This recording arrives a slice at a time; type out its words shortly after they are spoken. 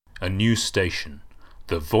a new station,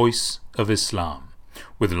 the Voice of Islam,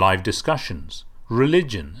 with live discussions,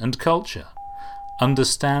 religion and culture.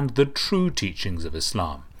 Understand the true teachings of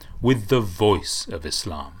Islam with the Voice of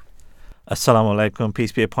Islam. Assalamu alaikum,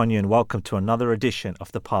 peace be upon you, and welcome to another edition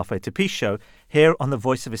of the Pathway to Peace show here on the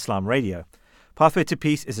Voice of Islam radio. Pathway to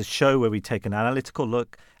Peace is a show where we take an analytical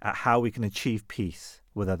look at how we can achieve peace,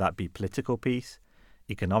 whether that be political peace,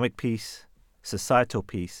 economic peace, societal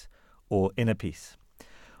peace, or inner peace.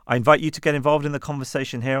 I invite you to get involved in the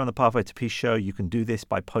conversation here on the Pathway to Peace show. You can do this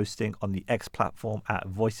by posting on the X platform at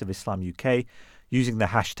Voice of Islam UK, using the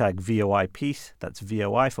hashtag VOIPeace, that's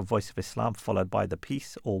VOI for Voice of Islam, followed by the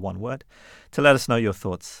peace, all one word, to let us know your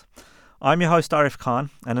thoughts. I'm your host, Arif Khan,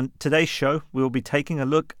 and in today's show, we will be taking a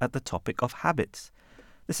look at the topic of habits.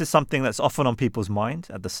 This is something that's often on people's minds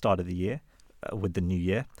at the start of the year, with the new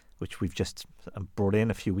year, which we've just brought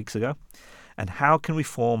in a few weeks ago. And how can we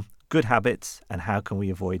form good habits, and how can we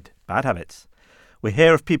avoid bad habits? We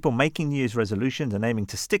hear of people making New Year's resolutions and aiming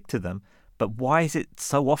to stick to them, but why is it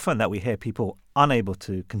so often that we hear people unable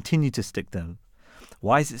to continue to stick to them?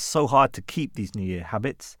 Why is it so hard to keep these New Year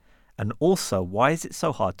habits? And also, why is it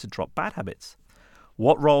so hard to drop bad habits?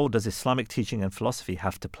 What role does Islamic teaching and philosophy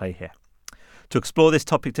have to play here? To explore this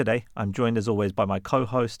topic today, I'm joined as always by my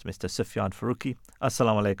co-host, Mr. Sufyan Farooqi.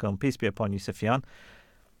 Assalamu alaikum, peace be upon you, Sufyan.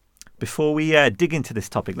 Before we dig into this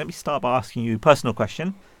topic, let me start by asking you a personal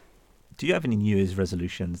question. Do you have any New Year's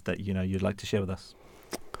resolutions that you'd like to share with us?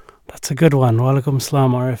 That's a good one. Wa alaikum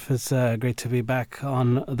assalam, Arif. It's great to be back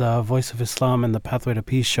on the Voice of Islam and the Pathway to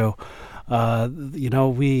Peace show.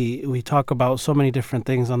 We talk about so many different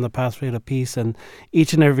things on the Pathway to Peace, and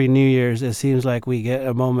each and every New Year's, it seems like we get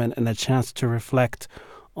a moment and a chance to reflect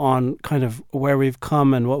on kind of where we've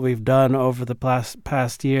come and what we've done over the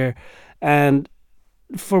past year. And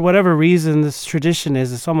for whatever reason, this tradition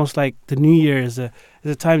it's almost like the New Year is a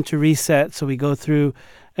time to reset. So we go through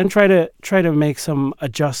and try to make some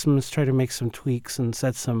adjustments, try to make some tweaks, and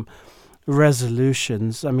set some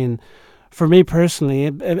resolutions. I mean, for me personally,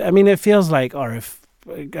 it feels like, or if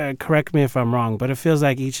correct me if I'm wrong, but it feels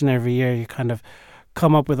like each and every year you kind of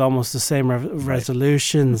come up with almost the same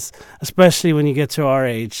resolutions, especially when you get to our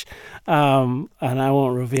age. And I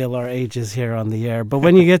won't reveal our ages here on the air, but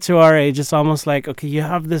when you get to our age, it's almost like, okay, you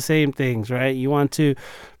have the same things, right? You want to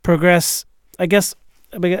progress. I guess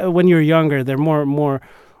when you're younger, they're more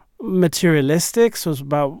materialistic. So it's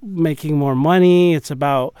about making more money. It's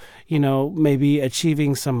about, maybe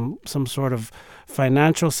achieving some sort of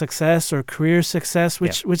financial success or career success,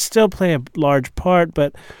 which still play a large part.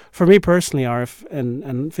 But for me personally, Arif,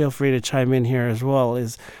 and feel free to chime in here as well,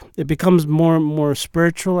 is it becomes more and more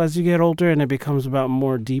spiritual as you get older, and it becomes about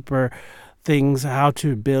more deeper things, how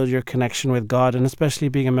to build your connection with God. And especially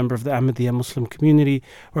being a member of the Ahmadiyya Muslim community,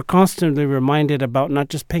 we're constantly reminded about not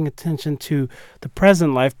just paying attention to the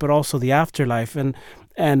present life, but also the afterlife. And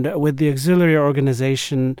with the auxiliary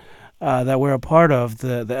organization that we're a part of,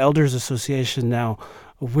 the Elders Association now,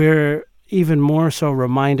 we're even more so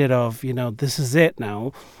reminded of, this is it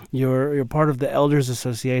now. You're part of the Elders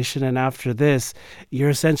Association, and after this, you're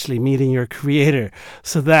essentially meeting your Creator.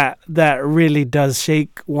 So that really does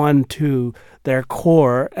shake one to their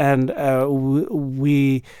core, and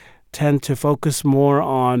we tend to focus more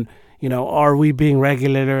on, are we being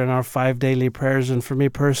regular in our 5 daily prayers? And for me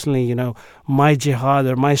personally, my jihad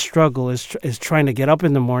or my struggle is trying to get up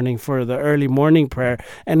in the morning for the early morning prayer,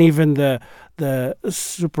 and even the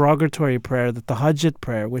supererogatory prayer, the tahajjud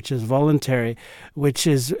prayer, which is voluntary, which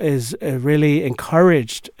is really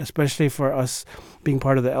encouraged, especially for us being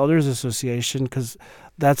part of the Elders Association, because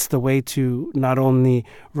that's the way to not only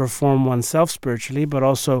reform oneself spiritually, but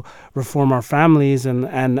also reform our families and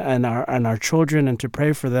our children, and to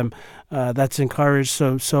pray for them. That's encouraged.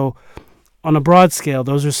 So on a broad scale,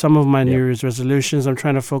 those are some of my New Year's resolutions. I'm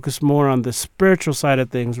trying to focus more on the spiritual side of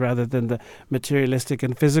things rather than the materialistic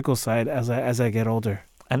and physical side as I get older.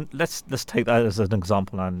 And let's take that as an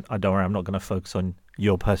example. And don't worry, I'm not going to focus on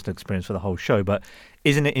your personal experience for the whole show. But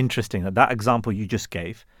isn't it interesting that example you just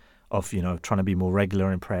gave of, trying to be more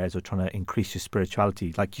regular in prayers or trying to increase your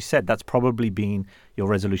spirituality, like you said, that's probably been your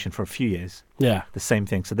resolution for a few years. Yeah. The same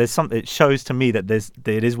thing. So there's something, it shows to me that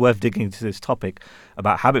it is worth digging into this topic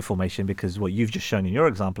about habit formation, because what you've just shown in your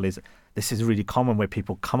example is this is really common where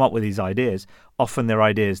people come up with these ideas. Often they're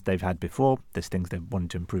ideas they've had before. There's things they've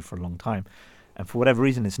wanted to improve for a long time. And for whatever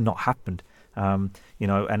reason, it's not happened. And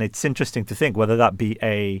it's interesting to think whether that be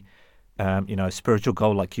a spiritual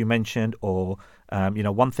goal like you mentioned, or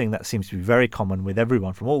one thing that seems to be very common with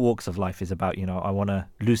everyone from all walks of life is about, I want to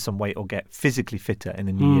lose some weight or get physically fitter in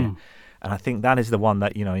the new year. And I think that is the one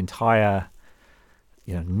that, entire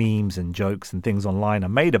memes and jokes and things online are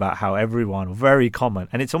made about how everyone, very common,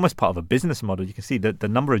 and it's almost part of a business model. You can see that the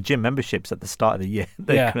number of gym memberships at the start of the year,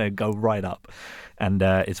 they're going to go right up. And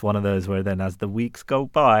it's one of those where then as the weeks go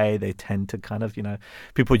by, they tend to kind of,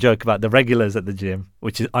 people joke about the regulars at the gym,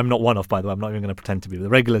 which is, I'm not one of, by the way, I'm not even going to pretend to be, but the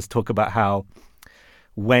regulars talk about how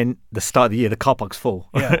when the start of the year, the car park's full.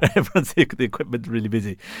 Yeah. Everyone's, the equipment's really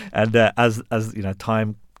busy. And as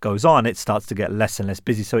time goes on, it starts to get less and less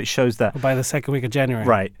busy. So it shows that by the second week of January.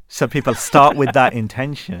 Right. So people start with that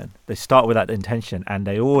intention. They start with that intention, and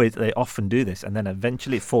they often do this, and then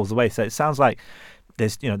eventually it falls away. So it sounds like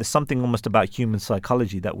there's something almost about human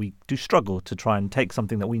psychology that we do struggle to try and take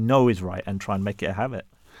something that we know is right and try and make it a habit.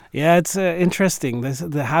 Yeah, it's interesting.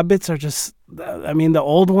 The habits are just, the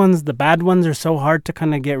old ones, the bad ones are so hard to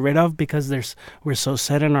kind of get rid of because we're so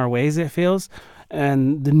set in our ways, it feels.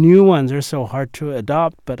 And the new ones are so hard to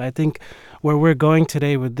adopt. But I think where we're going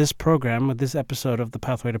today with this program, with this episode of the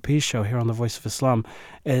Pathway to Peace show here on the Voice of Islam,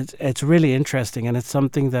 it's really interesting. And it's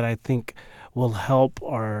something that I think will help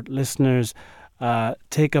our listeners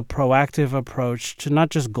take a proactive approach to not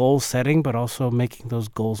just goal setting, but also making those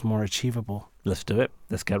goals more achievable. Let's do it.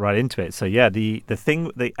 Let's get right into it. So yeah, the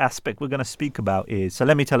aspect we're going to speak about is, so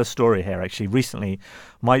let me tell a story here. Actually, recently,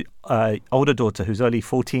 my older daughter, who's only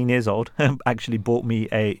 14 years old, actually bought me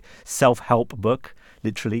a self-help book,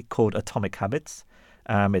 literally, called Atomic Habits.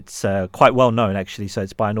 It's quite well known, actually. So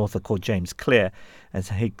it's by an author called James Clear. And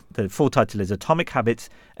so the full title is Atomic Habits,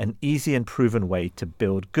 an easy and proven way to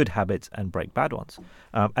build good habits and break bad ones.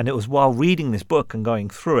 And it was while reading this book and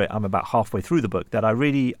going through it, I'm about halfway through the book, that I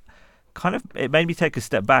really it made me take a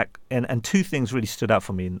step back. And two things really stood out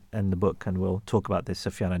for me in the book. And we'll talk about this,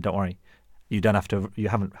 Sufyan, and don't worry. You don't have to. You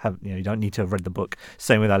don't need to have read the book.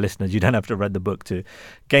 Same with our listeners. You don't have to read the book to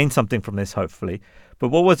gain something from this, hopefully. But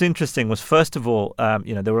what was interesting was, first of all,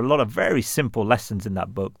 there were a lot of very simple lessons in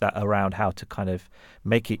that book that around how to kind of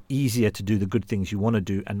make it easier to do the good things you want to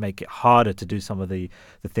do and make it harder to do some of the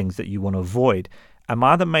things that you want to avoid. And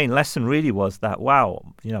my other main lesson really was that,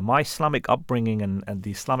 my Islamic upbringing and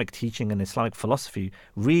the Islamic teaching and Islamic philosophy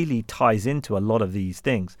really ties into a lot of these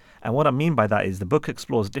things. And what I mean by that is the book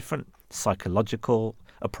explores different psychological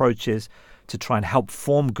approaches to try and help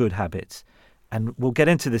form good habits. And we'll get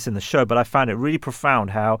into this in the show, but I found it really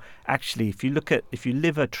profound how actually if you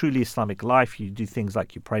live a truly Islamic life, you do things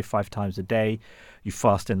like you pray 5 times a day, you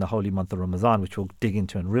fast in the holy month of Ramadan, which we'll dig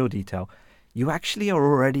into in real detail, you actually are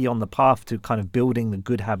already on the path to kind of building the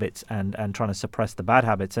good habits and trying to suppress the bad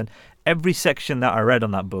habits. And every section that I read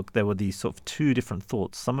on that book, there were these sort of 2 different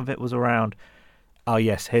thoughts. Some of it was around, oh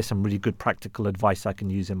yes, here's some really good practical advice I can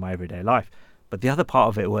use in my everyday life. But the other part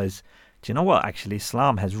of it was, do you know what? Actually,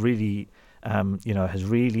 Islam has really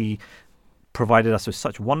provided us with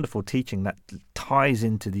such wonderful teaching that ties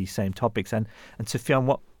into these same topics. And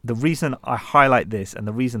Sufyan, the reason I highlight this and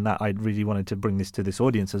the reason that I really wanted to bring this to this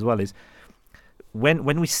audience as well is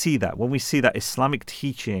when we see that Islamic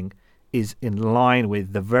teaching is in line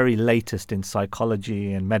with the very latest in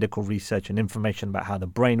psychology and medical research and information about how the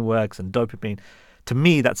brain works and dopamine, to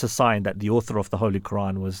me, that's a sign that the author of the Holy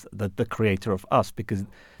Quran was the creator of us, because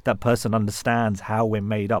that person understands how we're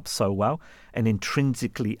made up so well and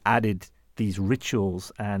intrinsically added these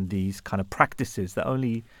rituals and these kind of practices that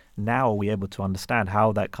only now are we able to understand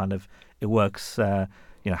how that kind of it works,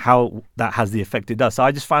 how that has the effect it does. So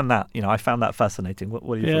I just found that, fascinating. What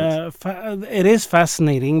are your thoughts? It is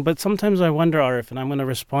fascinating, but sometimes I wonder, Arif, and I'm going to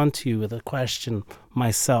respond to you with a question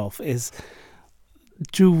myself, is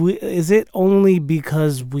it only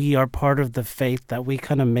because we are part of the faith that we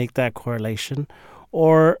kind of make that correlation?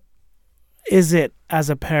 Or is it as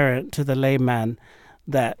a parent to the layman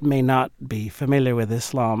that may not be familiar with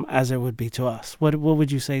Islam as it would be to us? What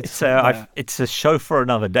would you say to that? It's a show for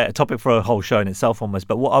another day, a topic for a whole show in itself almost.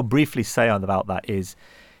 But what I'll briefly say about that is,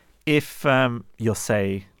 if you'll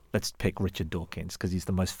say, let's pick Richard Dawkins, because he's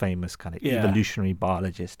the most famous kind of evolutionary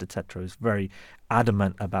biologist, etc., who's very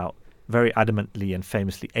adamantly and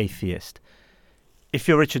famously atheist. If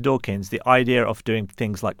you're Richard Dawkins, the idea of doing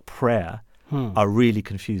things like prayer are really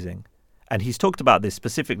confusing. And he's talked about this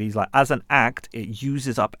specifically. He's like, as an act, it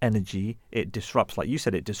uses up energy. It disrupts, like you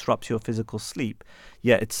said, it disrupts your physical sleep.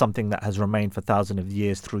 Yet it's something that has remained for thousands of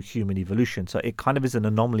years through human evolution. So it kind of is an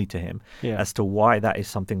anomaly to him as to why that is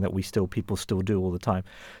something that people still do all the time.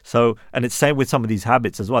 So, and it's same with some of these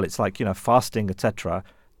habits as well. It's like, fasting, etc.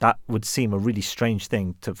 That would seem a really strange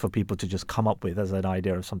thing for people to just come up with as an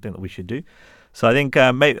idea of something that we should do. So I think,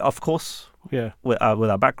 of course, with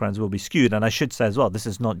our backgrounds will be skewed. And I should say as well, this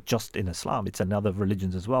is not just in Islam; it's in other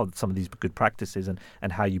religions as well. Some of these good practices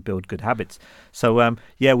and how you build good habits. So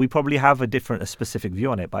we probably have a specific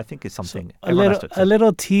view on it, but I think it's something a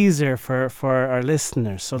little teaser for our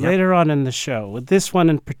listeners. So later on in the show, with this one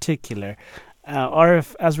in particular.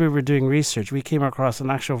 Arif, as we were doing research, we came across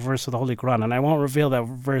an actual verse of the Holy Quran, and I won't reveal that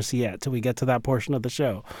verse yet till we get to that portion of the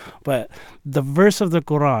show. But the verse of the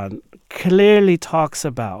Quran clearly talks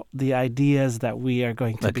about the ideas that we are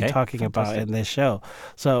going to be talking about in this show.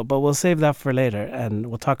 So, but we'll save that for later, and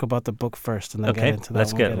we'll talk about the book first, and then get into that.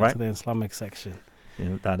 Let's get into the Islamic section.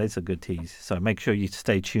 That is a good tease. So make sure you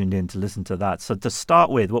stay tuned in to listen to that. So to start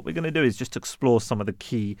with, what we're going to do is just explore some of the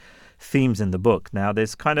key themes in the book. Now,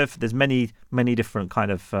 there's many different kind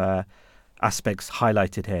of aspects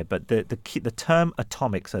highlighted here, but the term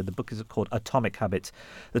atomic. So the book is called Atomic Habits.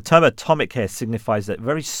 The term atomic here signifies that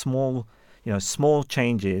very small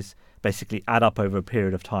changes basically add up over a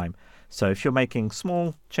period of time. So if you're making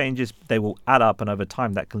small changes, they will add up, and over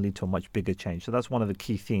time that can lead to a much bigger change. So that's one of the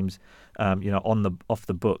key themes, off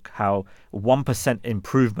the book. How 1%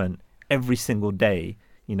 improvement every single day,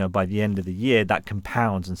 by the end of the year, that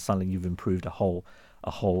compounds, and suddenly you've improved a whole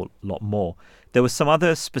lot more. There were some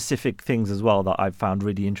other specific things as well that I found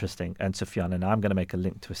really interesting, and Sufyan, and I'm going to make a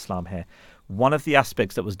link to Islam here. One of the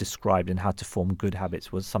aspects that was described in how to form good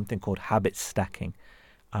habits was something called habit stacking.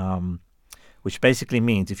 Which basically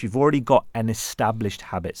means if you've already got an established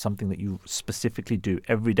habit, something that you specifically do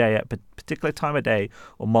every day at a particular time of day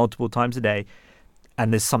or multiple times a day,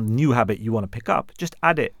 and there's some new habit you want to pick up, just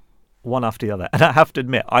add it one after the other. And I have to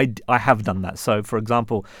admit, I have done that. So, for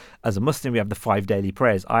example, as a Muslim, we have the 5 daily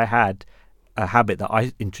prayers. I had a habit that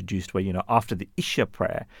I introduced where, after the Isha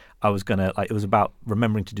prayer, I was going to, it was about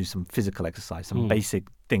remembering to do some physical exercise, some basic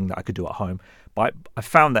thing that I could do at home. But I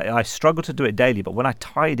found that I struggled to do it daily, but when I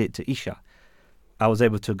tied it to Isha, I was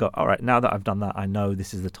able to go, all right, now that I've done that, I know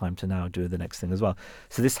this is the time to now do the next thing as well.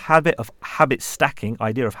 So this idea of habit stacking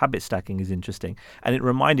is interesting. And it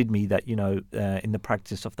reminded me that, in the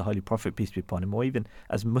practice of the Holy Prophet, peace be upon him, or even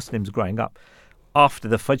as Muslims growing up, after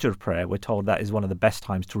the Fajr prayer, we're told that is one of the best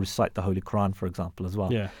times to recite the Holy Quran, for example, as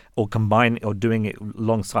well. Yeah. Or doing it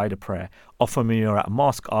alongside a prayer. Often when you're at a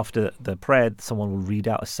mosque, after the prayer, someone will read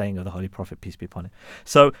out a saying of the Holy Prophet, peace be upon him.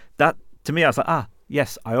 So that, to me, I was like,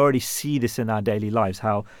 yes, I already see this in our daily lives,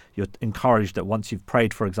 how you're encouraged that once you've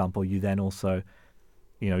prayed, for example, you then also,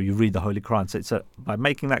 you read the Holy Quran. So by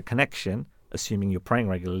making that connection, assuming you're praying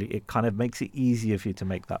regularly, it kind of makes it easier for you to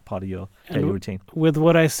make that part of your daily routine. With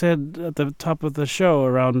what I said at the top of the show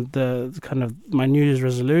around the kind of my New Year's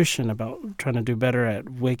resolution about trying to do better at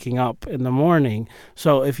waking up in the morning.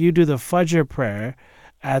 So if you do the Fajr prayer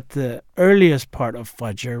at the earliest part of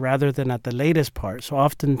Fajr rather than at the latest part. So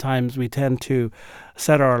oftentimes we tend to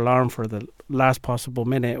set our alarm for the last possible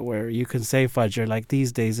minute where you can say Fajr, like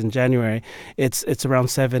these days in January, it's around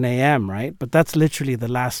 7 a.m., right? But that's literally the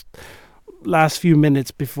last few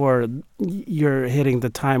minutes before you're hitting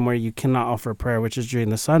the time where you cannot offer prayer, which is during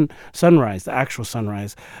the sunrise, the actual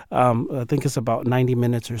sunrise. I think it's about 90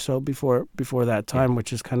 minutes or so before that time,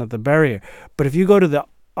 which is kind of the barrier. But if you go to the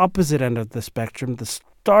opposite end of the spectrum, the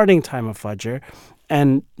starting time of Fajr,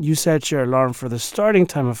 and you set your alarm for the starting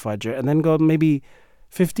time of Fajr, and then go maybe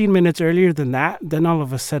 15 minutes earlier than that, then all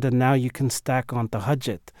of a sudden now you can stack on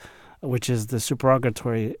Tahajjud, which is the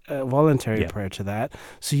supererogatory voluntary prayer to that.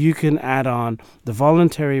 So you can add on the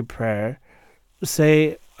voluntary prayer,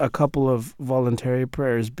 say a couple of voluntary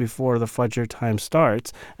prayers before the Fajr time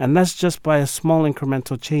starts, and that's just by a small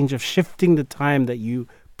incremental change of shifting the time that you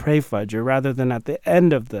pray Fajr rather than at the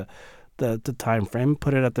end of the time frame.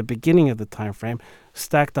 Put it at the beginning of the time frame.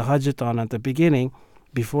 Stack the Tahajjud on at the beginning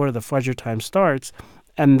before the Fajr time starts,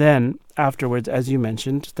 and then afterwards, as you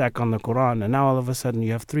mentioned, stack on the Quran. And now all of a sudden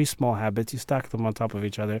you have 3 small habits. You stack them on top of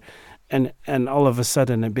each other, and all of a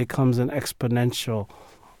sudden it becomes an exponential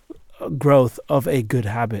growth of a good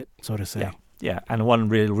habit, so to say. Yeah, and one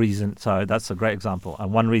real reason, so that's a great example.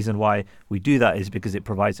 And one reason why we do that is because it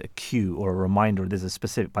provides a cue or a reminder. There's a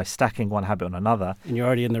specific, by stacking one habit on another. And you're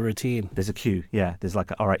already in the routine. There's a cue, yeah. There's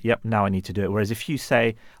like, all right, yep, now I need to do it. Whereas if you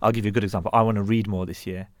say, I'll give you a good example, I want to read more this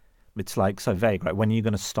year. It's like so vague, right? When are you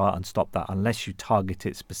going to start and stop that? Unless you target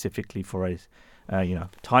it specifically for a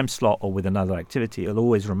time slot or with another activity, it'll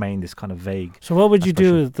always remain this kind of vague. So what would you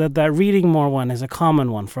do? That reading more one is a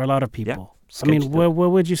common one for a lot of people. Yeah. Where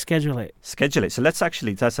would you schedule it? Schedule it. So that's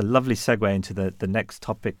a lovely segue into the next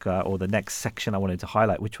topic or the next section I wanted to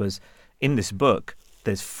highlight, which was in this book,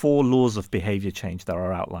 there's 4 laws of behavior change that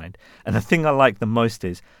are outlined. And the thing I like the most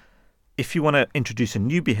is if you want to introduce a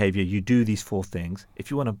new behavior, you do these 4 things.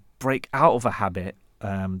 If you want to break out of a habit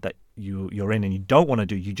that you're in and you don't want to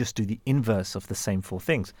do, you just do the inverse of the same 4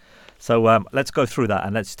 things. So let's go through that,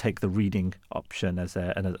 and let's take the reading option as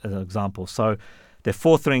an example. So there are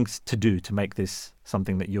 4 things to do to make this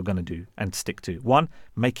something that you're going to do and stick to. 1,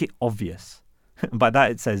 make it obvious. By that,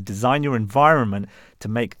 it says design your environment to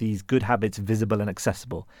make these good habits visible and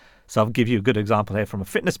accessible. So I'll give you a good example here from a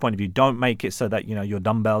fitness point of view. Don't make it so that, your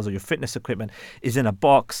dumbbells or your fitness equipment is in a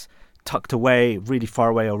box, tucked away, really far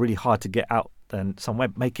away, or really hard to get out and somewhere.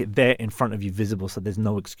 Make it there in front of you, visible, so there's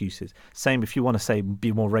no excuses. Same if you want to say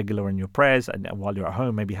be more regular in your prayers, and while you're at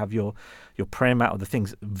home, maybe have your prayer mat or the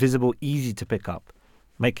things visible, easy to pick up.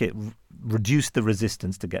 Make it reduce the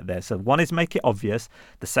resistance to get there. So 1 is make it obvious.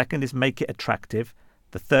 The 2nd is make it attractive.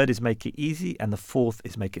 The 3rd is make it easy, and the 4th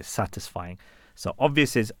is make it satisfying. So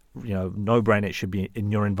obvious is, no brainer. It should be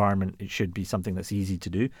in your environment. It should be something that's easy to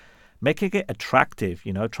do. Making it attractive,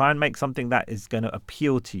 try and make something that is going to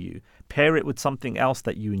appeal to you. Pair it with something else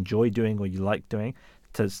that you enjoy doing or you like doing.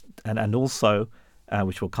 And also,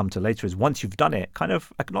 which we'll come to later, is once you've done it, kind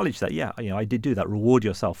of acknowledge that, I did do that. Reward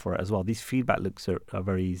yourself for it as well. These feedback loops are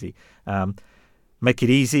very easy. Make it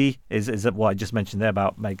easy is what I just mentioned there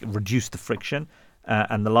about reduce the friction.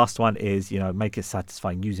 And the last one is, make it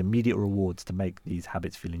satisfying. Use immediate rewards to make these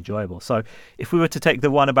habits feel enjoyable. So if we were to take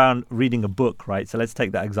the one about reading a book, right? So let's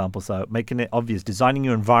take that example. So making it obvious, designing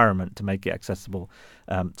your environment to make it accessible.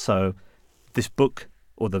 So this book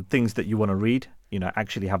or the things that you want to read,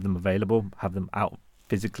 actually have them available, have them out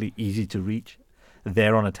physically, easy to reach,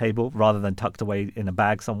 there on a table rather than tucked away in a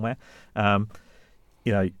bag somewhere.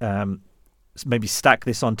 Maybe stack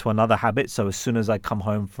this onto another habit. So as soon as I come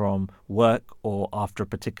home from work or after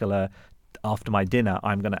my dinner,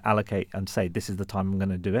 I'm going to allocate and say, this is the time I'm going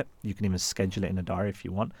to do it. You can even schedule it in a diary if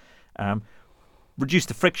you want. Reduce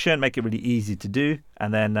the friction, make it really easy to do.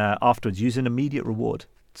 And then afterwards, use an immediate reward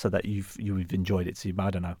so that you've enjoyed it. So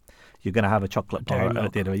I don't know, you're going to have a chocolate bar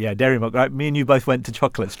at the end of it. Yeah, dairy milk. Right? Me and you both went to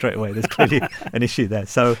chocolate straight away. There's clearly an issue there.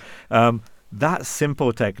 So that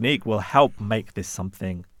simple technique will help make this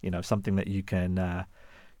something, something that you can, a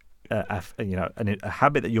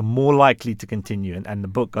habit that you're more likely to continue. And the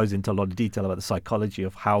book goes into a lot of detail about the psychology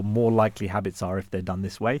of how more likely habits are if they're done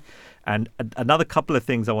this way. And another couple of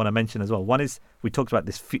things I want to mention as well. One is we talked about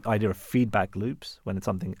this idea of feedback loops. When it's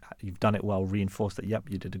something you've done it well, reinforce that, yep,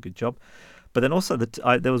 you did a good job. But then also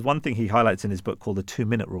there was one thing he highlights in his book called the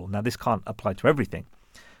 2-minute rule. Now, this can't apply to everything.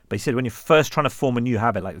 But he said when you're first trying to form a new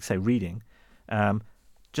habit, like say reading,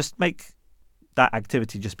 just make that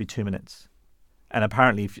activity just be 2 minutes. And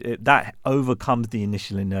apparently that overcomes the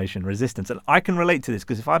initial inertia resistance. And I can relate to this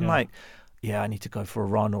because if I'm I need to go for a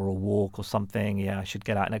run or a walk or something. Yeah, I should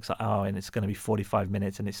get out next hour and it's going to be 45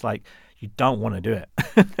 minutes. And it's like, you don't want to do it.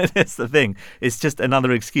 That's the thing. It's just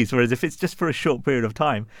another excuse. Whereas if it's just for a short period of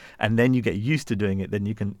time and then you get used to doing it, then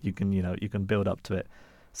you can build up to it.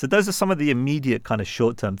 So those are some of the immediate kind of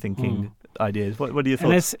short-term thinking ideas. What are your thoughts?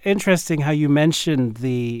 And it's interesting how you mentioned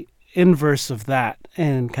the inverse of that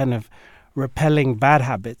and kind of repelling bad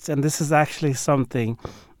habits. And this is actually something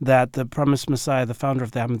that the Promised Messiah, the founder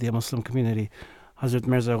of the Ahmadiyya Muslim community, Hazrat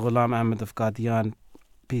Mirza Ghulam Ahmad of Qadian,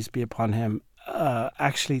 peace be upon him,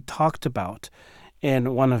 actually talked about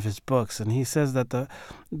in one of his books. And he says that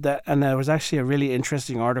and there was actually a really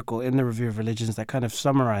interesting article in the Review of Religions that kind of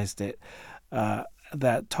summarized it,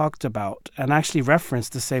 that talked about and actually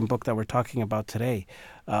referenced the same book that we're talking about today,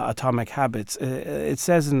 Atomic Habits. It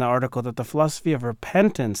says in the article that the philosophy of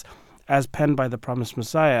repentance, as penned by the Promised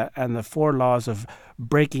Messiah, and the 4 laws of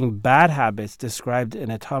breaking bad habits described in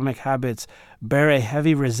Atomic Habits bear a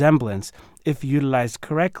heavy resemblance if utilized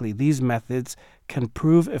correctly. These methods can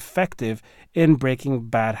prove effective in breaking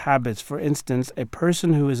bad habits. For instance, a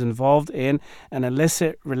person who is involved in an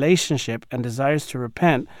illicit relationship and desires to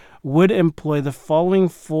repent would employ the following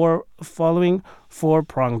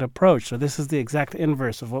four-pronged approach. So this is the exact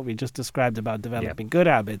inverse of what we just described about developing good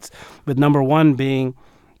habits, with number 1 being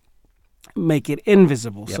make it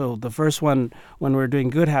invisible. Yep. So the first one, when we're doing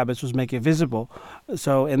good habits, was make it visible.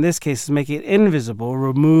 So in this case, make it invisible.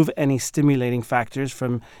 Remove any stimulating factors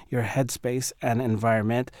from your headspace and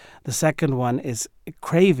environment. The second one is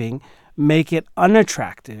craving. Make it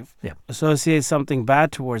unattractive. Yep. Associate something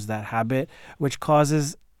bad towards that habit, which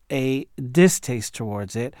causes a distaste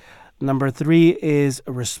towards it. Number 3 is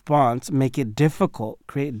a response. Make it difficult.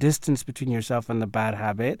 Create distance between yourself and the bad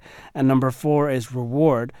habit. And number 4 is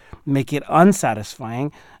reward. Make it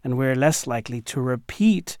unsatisfying. And we're less likely to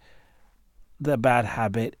repeat the bad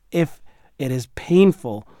habit if it is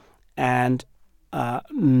painful and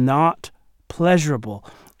not pleasurable.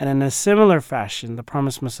 And in a similar fashion, the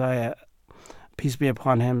Promised Messiah, peace be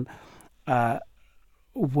upon him,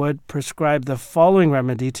 would prescribe the following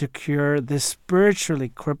remedy to cure this spiritually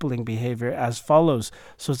crippling behavior as follows.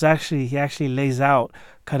 So he actually lays out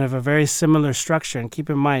kind of a very similar structure. And keep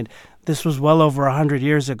in mind, this was well over 100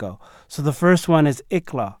 years ago. So the first one is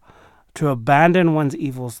ikla, to abandon one's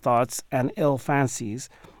evil thoughts and ill fancies.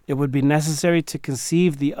 It would be necessary to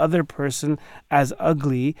conceive the other person as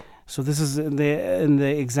ugly. So this is in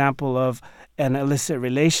the example of an illicit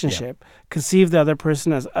relationship. Yeah. Conceive the other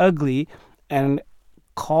person as ugly and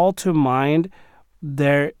call to mind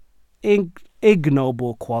their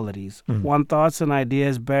ignoble qualities. One thoughts and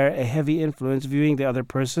ideas bear a heavy influence. Viewing the other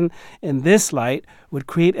person in this light would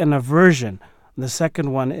create an aversion. The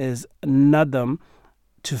second one is nadam,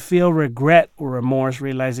 to feel regret or remorse,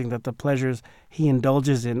 realizing that the pleasures he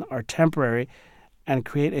indulges in are temporary, and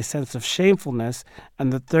create a sense of shamefulness.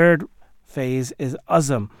 And the third phase is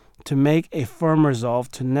azam, to make a firm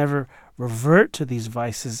resolve to never revert to these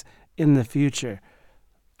vices in the future.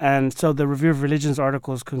 And so the Review of Religions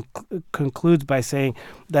articles concludes by saying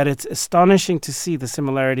that it's astonishing to see the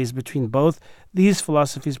similarities between both these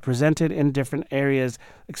philosophies presented in different areas.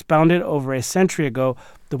 Expounded over a century ago,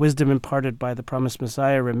 the wisdom imparted by the promised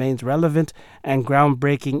Messiah remains relevant and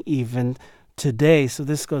groundbreaking even today. So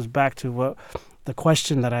this goes back to the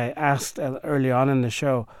question that I asked early on in the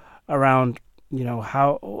show around,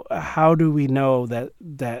 how do we know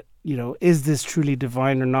that is this truly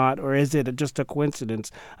divine or not, or is it just a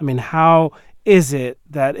coincidence? I mean, how is it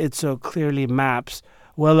that it so clearly maps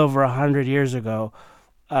well over 100 years ago?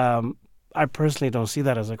 I personally don't see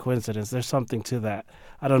that as a coincidence. There's something to that.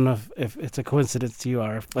 I don't know if it's a coincidence to you,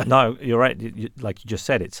 Arif. But no, you're right. Like you just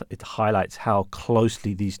said, it highlights how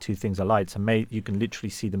closely these two things are linked. So you can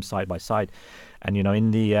literally see them side by side. And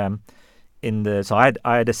so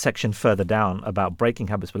I had a section further down about breaking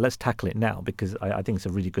habits, but let's tackle it now because I think it's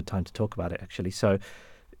a really good time to talk about it, actually. So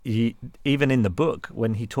even in the book,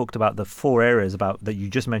 when he talked about the 4 areas that you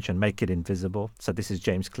just mentioned, make it invisible. So this is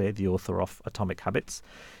James Clear, the author of Atomic Habits.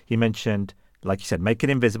 He mentioned, like you said, make it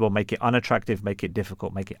invisible, make it unattractive, make it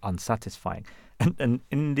difficult, make it unsatisfying. And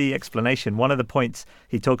in the explanation, one of the points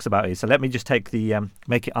he talks about is, so let me just take the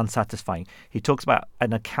make it unsatisfying. He talks about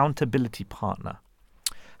an accountability partner.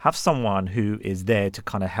 Have someone who is there to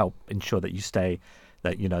kind of help ensure that you stay,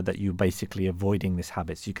 that you're basically avoiding this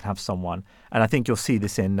habit. So you can have someone, and I think you'll see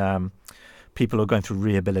this in people who are going through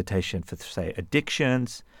rehabilitation for, say,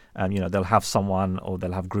 addictions. They'll have someone, or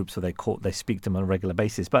they'll have groups where they speak to them on a regular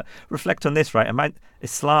basis. But reflect on this, right?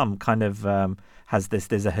 Islam kind of has this.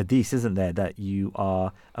 There's a hadith, isn't there, that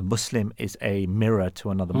a Muslim is a mirror to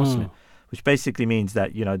another Muslim, which basically means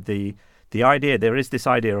that the idea, there is this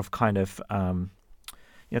idea of kind of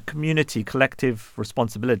community, collective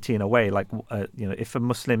responsibility in a way. Like, if a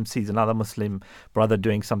Muslim sees another Muslim brother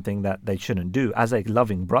doing something that they shouldn't do, as a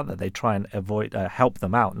loving brother, they try and help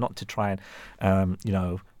them out, not to try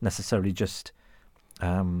and, necessarily just,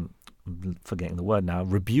 forgetting the word now,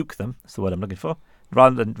 rebuke them. That's the word I'm looking for.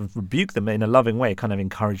 Rather than rebuke them in a loving way, kind of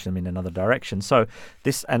encourage them in another direction. So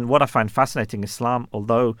and what I find fascinating,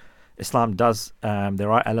 although Islam does,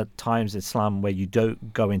 there are times in Islam where you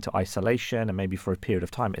don't go into isolation, and maybe for a period of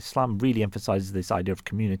time. Islam really emphasizes this idea of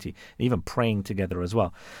community, and even praying together as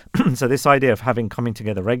well. So this idea of coming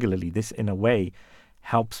together regularly, this in a way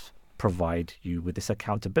helps provide you with this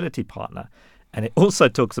accountability partner. And it also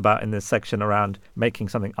talks about, in this section around making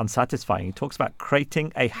something unsatisfying, it talks about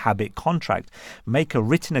creating a habit contract. Make a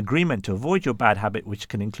written agreement to avoid your bad habit, which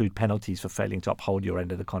can include penalties for failing to uphold your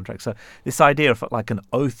end of the contract. So this idea of like an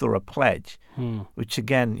oath or a pledge, which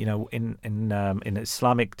again, in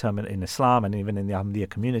Islamic term, in Islam and even in the Ahmadiyya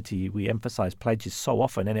community, we emphasize pledges so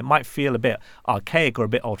often, and it might feel a bit archaic or a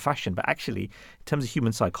bit old-fashioned, but actually, in terms of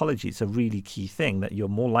human psychology, it's a really key thing that you're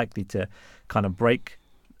more likely to kind of break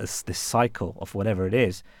this cycle of whatever it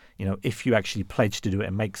is, if you actually pledge to do it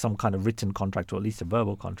and make some kind of written contract or at least a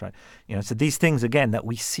verbal contract. So these things, again, that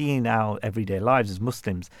we see in our everyday lives as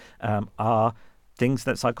Muslims are things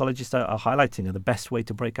that psychologists are highlighting are the best way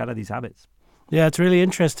to break out of these habits. Yeah, it's really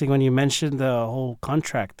interesting when you mentioned the whole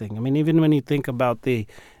contract thing. I mean, even when you think about the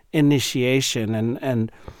initiation,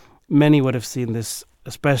 and many would have seen this,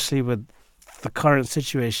 especially with the current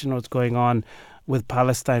situation, what's going on with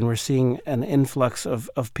Palestine. We're seeing an influx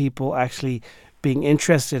of people actually being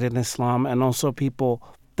interested in Islam, and also people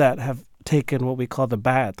that have taken what we call the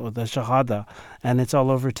Ba'ath or the Shahada, and it's all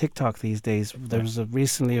over TikTok these days. There was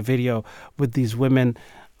recently a video with these women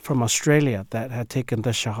from Australia that had taken the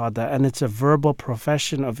Shahada, and it's a verbal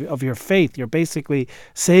profession of your faith. You're basically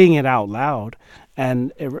saying it out loud.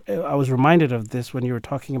 And I was reminded of this when you were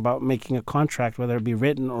talking about making a contract, whether it be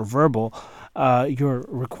written or verbal. You're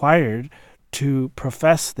required to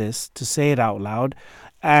profess this, to say it out loud.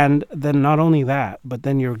 And then not only that, but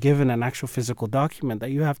then you're given an actual physical document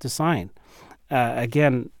that you have to sign.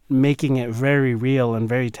 Again, making it very real and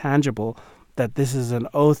very tangible that this is an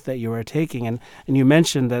oath that you are taking. And you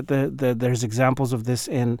mentioned that there's examples of this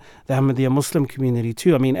in the Ahmadiyya Muslim community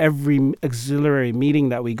too. I mean, every auxiliary meeting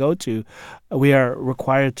that we go to, we are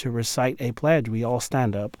required to recite a pledge. We all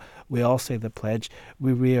stand up. We all say the pledge.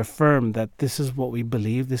 We reaffirm that this is what we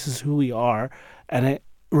believe. This is who we are. And it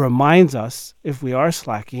reminds us, if we are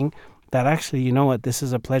slacking, that actually, you know what, this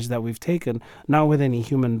is a pledge that we've taken, not with any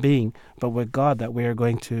human being, but with God, that we are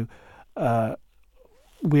going to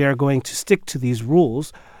stick to these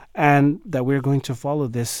rules, and that we're going to follow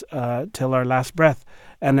this till our last breath.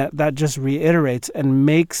 And that just reiterates and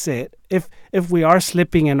makes it, if we are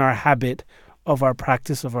slipping in our habit of our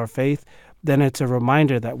practice of our faith, then it's a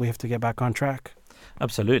reminder that we have to get back on track.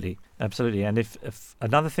 Absolutely. And if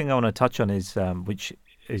another thing I want to touch on is, which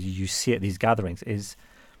you see at these gatherings, is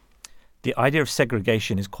the idea of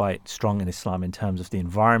segregation is quite strong in Islam in terms of the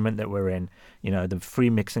environment that we're in. You know, the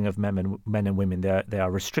free mixing of men and women. There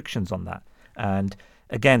are restrictions on that, and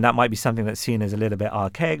again, that might be something that's seen as a little bit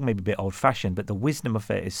archaic, maybe a bit old-fashioned, but the wisdom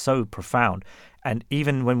of it is so profound. And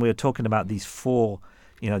even when we were talking about these four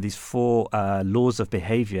laws of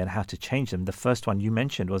behavior and how to change them, the first one you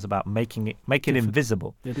mentioned was about make it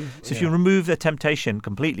invisible. So if you remove the temptation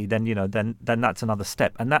completely, then then that's another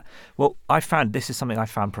step. And this is something I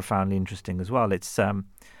found profoundly interesting as well. It's I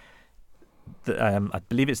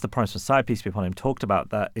believe it's the Promised Messiah, peace be upon him, talked about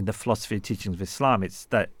that in the philosophy and teachings of Islam. It's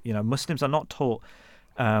that Muslims are not taught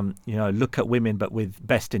look at women but with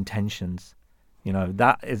best intentions.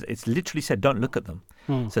 It's literally said don't look at them.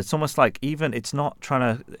 So it's almost like it's not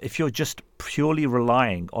trying to, if you're just purely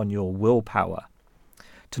relying on your willpower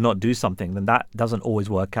to not do something, then that doesn't always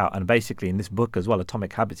work out. And basically in this book as well,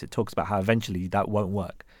 Atomic Habits, it talks about how eventually that won't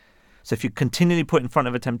work. So if you continually put in front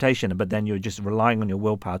of a temptation, but then you're just relying on your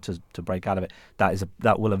willpower to break out of it,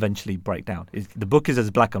 that will eventually break down. The book is as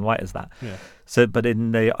black and white as that. Yeah. So, but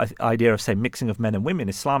in the idea of, say, mixing of men and women,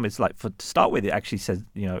 Islam is like, to start with, it actually says,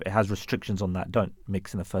 it has restrictions on that. Don't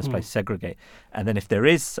mix in the first place, segregate. And then if there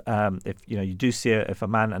is, if you do see, if a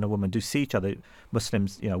man and a woman do see each other,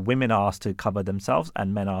 Muslims, women are asked to cover themselves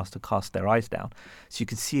and men are asked to cast their eyes down. So you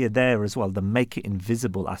can see it there as well. The make it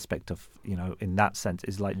invisible aspect of, in that sense,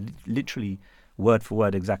 is like literally word for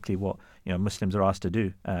word exactly what Muslims are asked to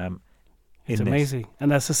do. It's amazing.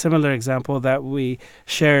 And that's a similar example that we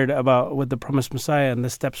shared about with the Promised Messiah and the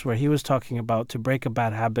steps where he was talking about to break a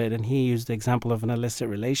bad habit, and he used the example of an illicit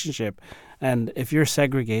relationship. And if you're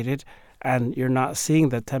segregated and you're not seeing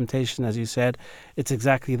the temptation, as you said, it's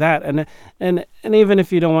exactly that. And even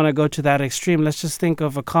if you don't want to go to that extreme, let's just think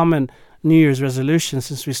of a common New Year's resolution,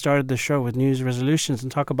 since we started the show with New Year's resolutions,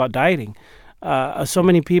 and talk about dieting. So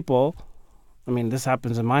many people, I mean, this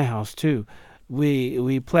happens in my house too.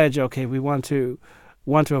 We pledge, okay, we want to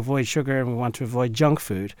avoid sugar and we want to avoid junk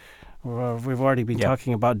food. We've already been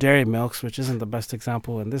talking about dairy milks, which isn't the best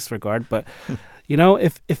example in this regard. But,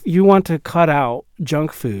 if you want to cut out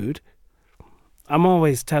junk food, I'm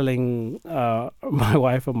always telling my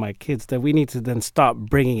wife and my kids that we need to then stop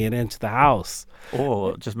bringing it into the house.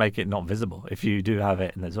 Or just make it not visible if you do have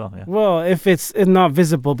it as well. Yeah. Well, if it's not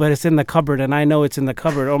visible, but it's in the cupboard and I know it's in the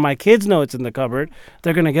cupboard, or my kids know it's in the cupboard,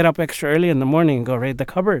 they're going to get up extra early in the morning and go raid the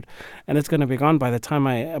cupboard. And it's going to be gone by the time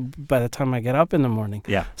I get up in the morning.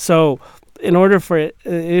 Yeah. So in order for it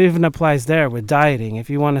even applies there with dieting. If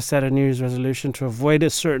you want to set a New Year's resolution to avoid a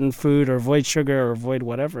certain food or avoid sugar or avoid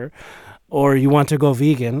whatever, or you want to go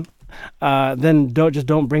vegan, then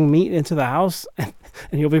don't bring meat into the house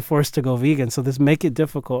and you'll be forced to go vegan. So this make it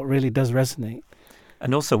difficult really does resonate.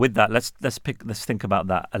 And also with that, let's think about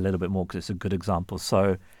that a little bit more, because it's a good example.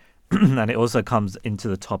 So, and it also comes into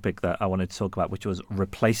the topic that I wanted to talk about, which was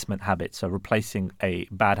replacement habits. So replacing a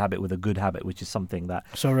bad habit with a good habit, which is something that...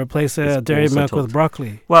 So replace a dairy milk with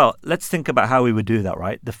broccoli. Well, let's think about how we would do that,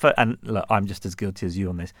 right? And look, I'm just as guilty as you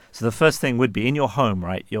on this. So the first thing would be in your home,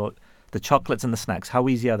 right? The chocolates and the snacks, how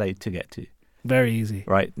easy are they to get to? Very easy.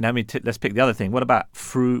 Right. Now let's pick the other thing. What about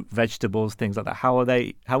fruit, vegetables, things like that?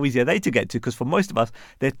 How easy are they to get to? Because for most of us,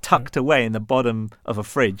 they're tucked away in the bottom of a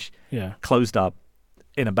fridge, closed up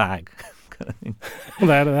in a bag.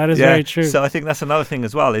 That is very true. So I think that's another thing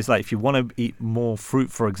as well, is like if you want to eat more fruit,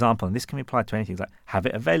 for example, and this can be applied to anything, like have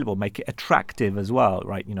it available, make it attractive as well,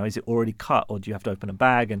 right? Is it already cut, or do you have to open a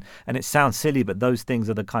bag? And it sounds silly, but those things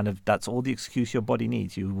are that's all the excuse your body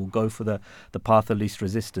needs. You will go for the path of least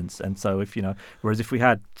resistance. And so whereas if we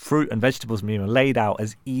had fruit and vegetables laid out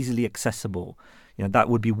as easily accessible, that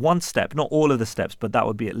would be one step, not all of the steps, but that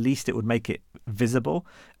would be, at least it would make it visible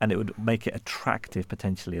and it would make it attractive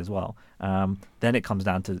potentially as well. Then it comes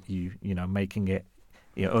down to making it,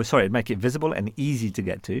 make it visible and easy to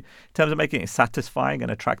get to. In terms of making it satisfying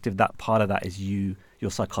and attractive, that part of that is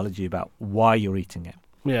your psychology about why you're eating it.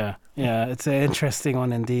 Yeah, it's an interesting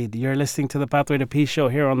one indeed. You're listening to the Pathway to Peace show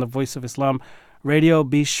here on the Voice of Islam Radio.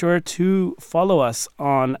 Be sure to follow us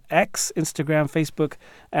on X, Instagram, Facebook,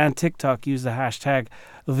 and TikTok. Use the hashtag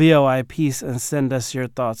VOIPeace and send us your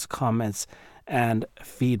thoughts, comments, and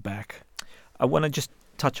feedback. I want to just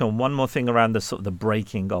touch on one more thing around the sort of the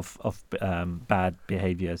breaking of bad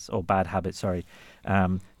behaviors or bad habits,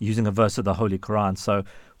 using a verse of the Holy Quran. So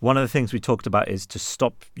one of the things we talked about is to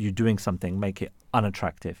stop you doing something, make it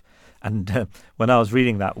unattractive. And when I was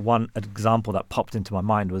reading that, one example that popped into my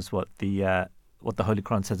mind was what the Holy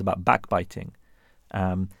Quran says about backbiting.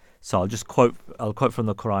 So I'll quote from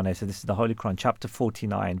the Quran. So this is the Holy Quran, chapter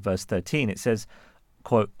 49, verse 13. It says,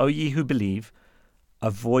 quote, "O ye who believe,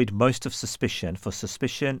 avoid most of suspicion, for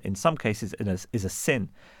suspicion in some cases is a sin,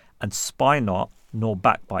 and spy not, nor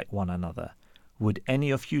backbite one another. Would any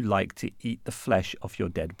of you like to eat the flesh of your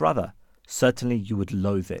dead brother? Certainly you would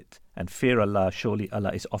loathe it. And fear Allah, surely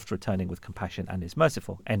Allah is oft returning with compassion and is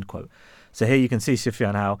merciful." End quote. So here you can see,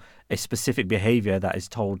 Sufyan, how a specific behavior that is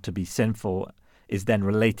told to be sinful is then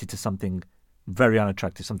related to something very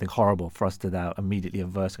unattractive, something horrible, for us to now immediately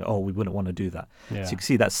averse, we wouldn't want to do that. Yeah. So you can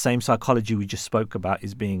see that same psychology we just spoke about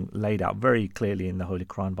is being laid out very clearly in the Holy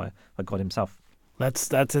Quran by God himself.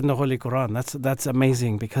 That's in the Holy Quran. That's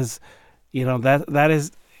amazing, because that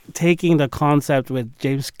is taking the concept which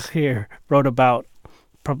James Clear wrote about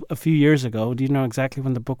a few years ago. Do you know exactly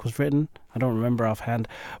when the book was written? I don't remember offhand,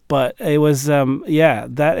 but it was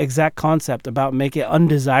that exact concept about make it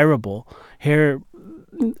undesirable. Here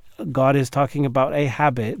God is talking about a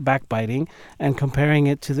habit, backbiting, and comparing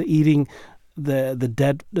it to the eating the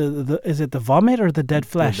dead. Is it the vomit or the dead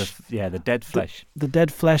flesh? The dead flesh. The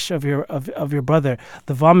dead flesh of your brother.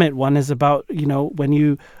 The vomit one is about when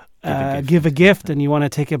you give a gift and you want to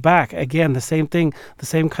take it back. Again, the same thing. The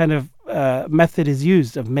same kind of method is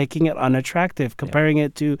used of making it unattractive. Comparing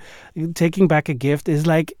it to taking back a gift is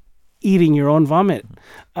like eating your own vomit,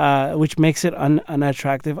 which makes it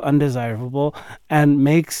unattractive, undesirable, and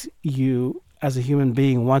makes you, as a human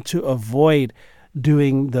being, want to avoid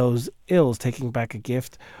doing those ills, taking back a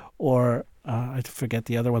gift, or I forget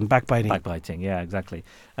the other one, backbiting. Backbiting, yeah, exactly.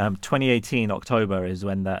 2018 October is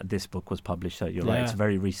when this book was published. So you're right; it's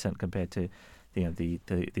very recent compared to the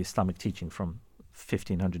Islamic teaching from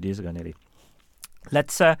 1500 years ago, nearly.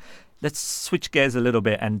 Let's switch gears a little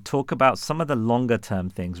bit and talk about some of the longer term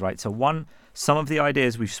things, right? So some of the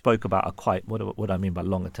ideas we've spoke about are quite, what do I mean by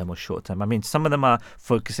longer term or short term? I mean, some of them are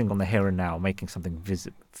focusing on the here and now, making something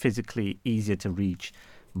physically easier to reach,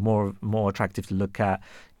 more attractive to look at,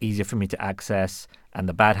 easier for me to access, and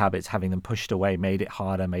the bad habits, having them pushed away, made it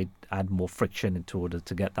harder, add more friction in order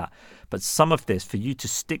to get that. But some of this, for you to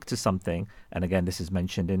stick to something, and again, this is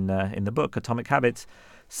mentioned in the book, Atomic Habits,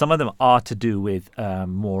 some of them are to do with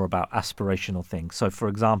more about aspirational things. So, for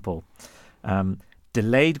example,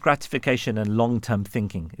 delayed gratification and long-term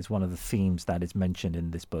thinking is one of the themes that is mentioned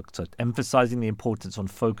in this book. So, emphasizing the importance on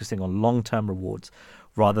focusing on long-term rewards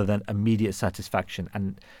rather than immediate satisfaction.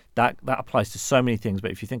 And that applies to so many things.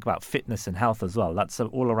 But if you think about fitness and health as well, that's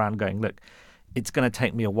all around going, look, it's going to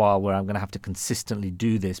take me a while where I'm going to have to consistently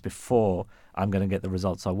do this before I'm going to get the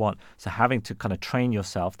results I want. So having to kind of train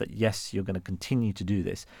yourself that, yes, you're going to continue to do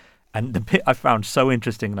this. And the bit I found so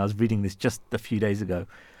interesting, and I was reading this just a few days ago,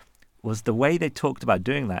 was the way they talked about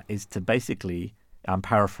doing that is to basically, I'm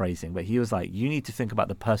paraphrasing, but he was like, you need to think about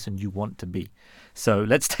the person you want to be. So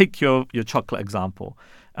let's take your chocolate example.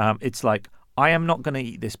 It's like, I am not going to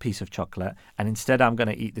eat this piece of chocolate, and instead I'm going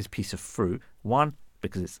to eat this piece of fruit. One,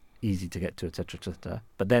 because it's easy to get to, etc., etc.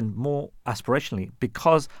 But then more aspirationally,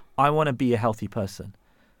 because I want to be a healthy person.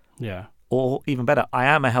 Yeah. Or even better, I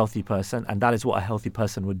am a healthy person, and that is what a healthy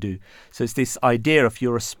person would do. So it's this idea of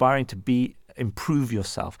you're aspiring to improve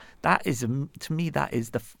yourself. That is, to me, that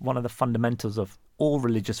is one of the fundamentals of all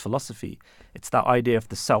religious philosophy. It's that idea of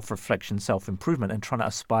the self-reflection, self-improvement, and trying to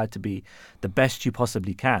aspire to be the best you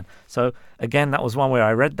possibly can. So again, that was one where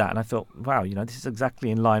I read that and I thought, wow, this is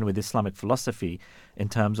exactly in line with Islamic philosophy in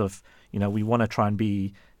terms of, we want to try and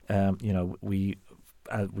be, we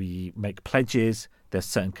make pledges. There's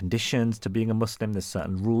certain conditions to being a Muslim. There's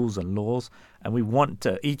certain rules and laws, and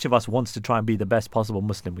each of us wants to try and be the best possible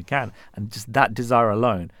Muslim we can. And just that desire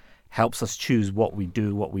alone helps us choose what we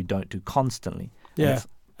do, what we don't do constantly. Yeah.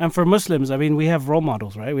 And for Muslims, I mean, we have role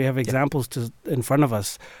models, right? We have examples in front of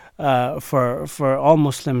us for all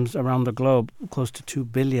Muslims around the globe, close to 2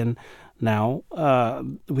 billion now.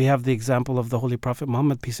 We have the example of the Holy Prophet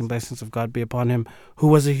Muhammad, peace and blessings of God be upon him, who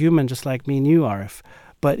was a human just like me and you, Arif.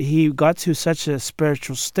 But he got to such a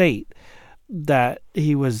spiritual state that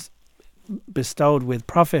he was bestowed with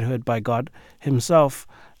prophethood by God himself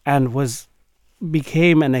and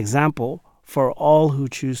became an example for all who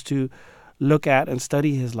choose to look at and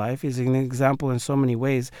study his life. He's an example in so many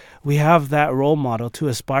ways. We have that role model to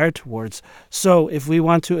aspire towards. So if we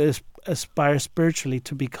want to aspire spiritually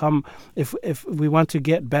to become, if we want to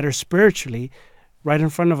get better spiritually, right in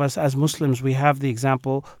front of us as Muslims, we have the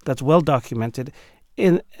example that's well documented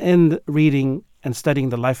in reading and studying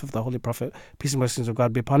the life of the Holy Prophet, peace and blessings of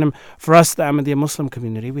God be upon him. For us, the Ahmadiyya Muslim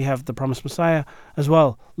community, we have the Promised Messiah as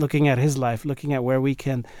well, looking at his life, looking at where we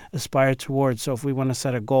can aspire towards. So if we want to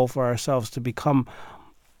set a goal for ourselves to become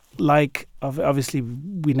like, obviously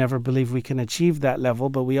we never believe we can achieve that level,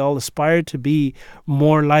 but we all aspire to be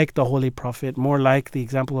more like the Holy Prophet, more like the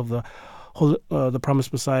example of the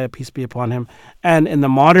Promised Messiah, peace be upon him. And in the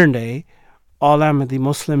modern day, all Ahmadi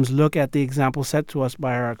Muslims look at the example set to us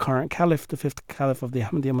by our current Caliph, the 5th Caliph of the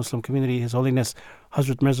Ahmadiyya Muslim community, His Holiness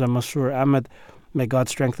Hazrat Mirza Masroor Ahmad, may God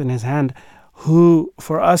strengthen his hand, who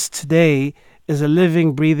for us today is a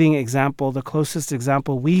living, breathing example, the closest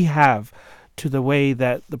example we have to the way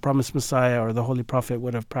that the Promised Messiah or the Holy Prophet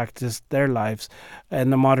would have practiced their lives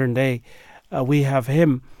in the modern day. We have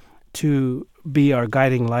him to be our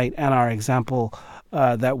guiding light and our example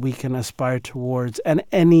that we can aspire towards. And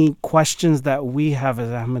any questions that we have as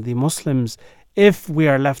Ahmadi Muslims, if we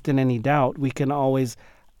are left in any doubt, we can always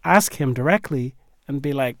ask him directly and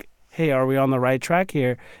be like, hey, are we on the right track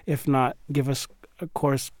here? If not, give us a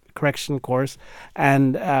correction course,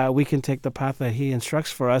 and we can take the path that he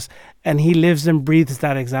instructs for us. And he lives and breathes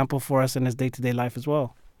that example for us in his day-to-day life as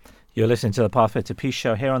well. You're listening to the Pathway to Peace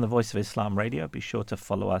show here on the Voice of Islam Radio. Be sure to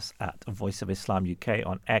follow us at Voice of Islam UK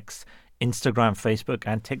on X, Instagram, Facebook,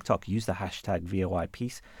 and TikTok. Use the hashtag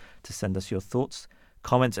VOIPeace to send us your thoughts,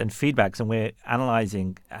 comments, and feedbacks. And we're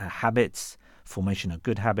analyzing habits, formation of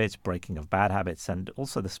good habits, breaking of bad habits, and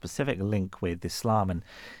also the specific link with Islam. And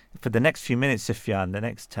for the next few minutes, Sufyan, the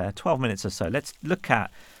next 12 minutes or so, let's look at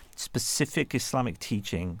specific Islamic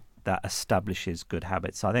teaching that establishes good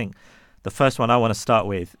habits. I think the first one I want to start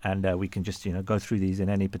with, and we can just go through these in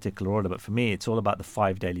any particular order, but for me, it's all about the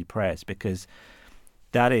 5 daily prayers, because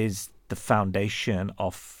that is the foundation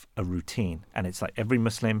of a routine. And it's like every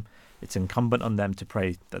Muslim, it's incumbent on them to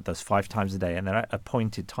pray those 5 times a day. And they're at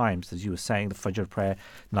appointed times, as you were saying, the Fajr prayer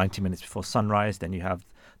 90 minutes before sunrise. Then you have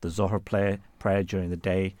the Zohar prayer during the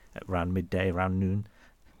day, around midday, around noon,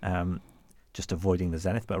 just avoiding the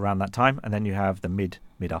zenith, but around that time. And then you have the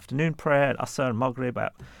mid-afternoon prayer at Asr and Maghrib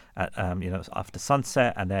at after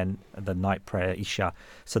sunset, and then the night prayer, Isha.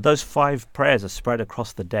 So those 5 prayers are spread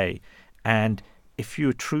across the day. And if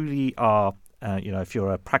you truly are, if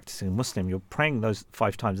you're a practicing Muslim, you're praying those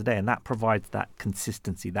 5 times a day, and that provides that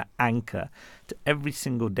consistency, that anchor to every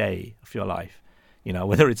single day of your life.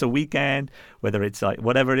 Whether it's a weekend, whether it's like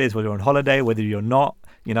whatever it is, whether you're on holiday, whether you're not.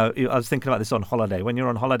 I was thinking about this on holiday. When you're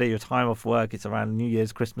on holiday, your time off work, it's around New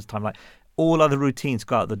Year's, Christmas time, like all other routines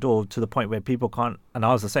go out the door to the point where people can't, and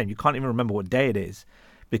I was the same, you can't even remember what day it is,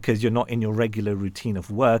 because you're not in your regular routine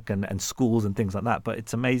of work and schools and things like that. But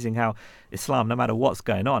it's amazing how Islam, no matter what's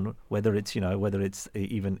going on, whether it's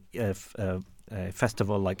even a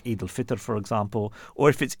festival like Eid al-Fitr, for example, or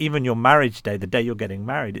if it's even your marriage day, the day you're getting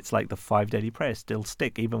married, it's like the 5 daily prayers still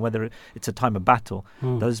stick, even whether it's a time of battle.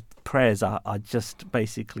 Those prayers are just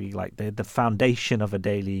basically like the foundation of a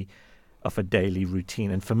daily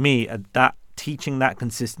routine. And for me, that teaching that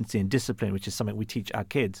consistency and discipline, which is something we teach our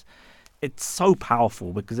kids, it's so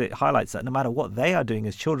powerful, because it highlights that no matter what they are doing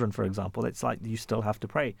as children, for example, it's like you still have to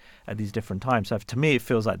pray at these different times. So to me, it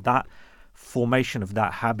feels like that formation of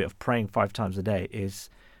that habit of praying 5 times a day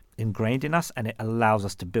is ingrained in us, and it allows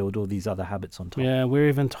us to build all these other habits on top. Yeah, we're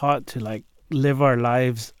even taught to live our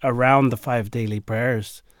lives around the 5 daily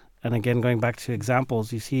prayers. And again, going back to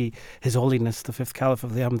examples, you see His Holiness, the 5th Caliph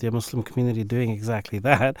of the Ahmadiyya Muslim community, doing exactly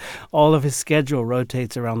that. All of his schedule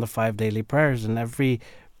rotates around the 5 daily prayers, and every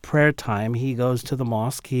prayer time he goes to the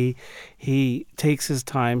mosque, he takes his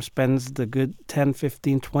time, spends the good 10,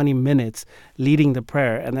 15, 20 minutes leading the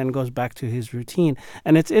prayer, and then goes back to his routine.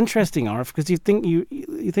 And it's interesting, Arif, because you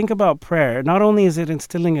think about prayer, not only is it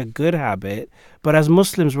instilling a good habit, but as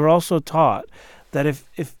Muslims we're also taught that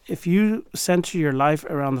if you center your life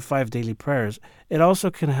around the 5 daily prayers, it also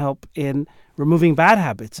can help in removing bad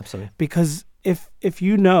habits. Absolutely. Because if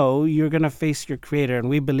you know you're going to face your Creator, and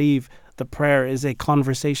we believe the prayer is a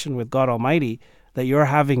conversation with God Almighty that you're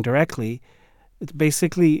having directly, it's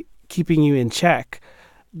basically keeping you in check.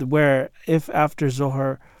 Where if after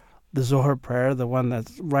Zohar, the Zohar prayer, the one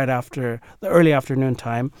that's right after the early afternoon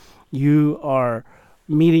time, you are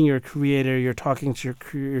meeting your Creator, you're talking to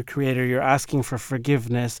your Creator, you're asking for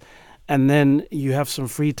forgiveness, and then you have some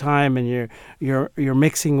free time and you're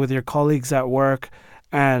mixing with your colleagues at work,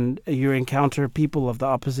 and you encounter people of the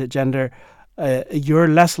opposite gender, you're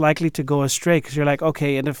less likely to go astray because you're like,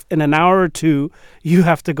 okay, and if in an hour or two you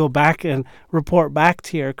have to go back and report back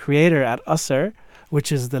to your Creator at Asr,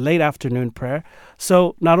 which is the late afternoon prayer.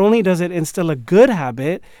 So not only does it instill a good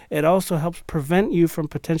habit, it also helps prevent you from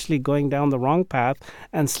potentially going down the wrong path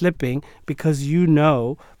and slipping, because you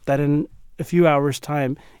know that in a few hours'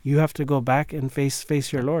 time you have to go back and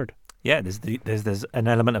face your Lord. Yeah, there's an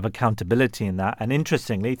element of accountability in that. And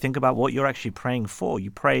interestingly, think about what you're actually praying for. You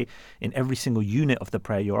pray in every single unit of the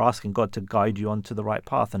prayer. You're asking God to guide you onto the right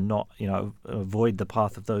path and not, avoid the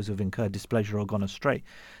path of those who've incurred displeasure or gone astray.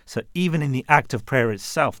 So even in the act of prayer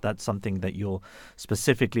itself, that's something that you're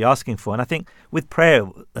specifically asking for. And I think with prayer,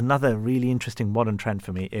 another really interesting modern trend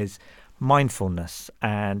for me is mindfulness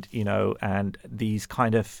and these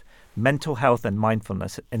kind of mental health and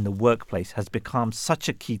mindfulness in the workplace has become such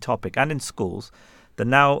a key topic, and in schools, that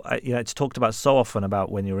now it's talked about so often about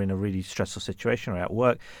when you're in a really stressful situation or at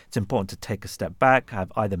work. It's important to take a step back, have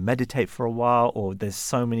either meditate for a while, or there's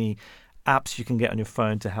so many apps you can get on your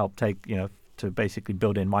phone to help to basically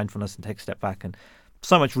build in mindfulness and take a step back, and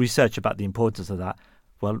so much research about the importance of that.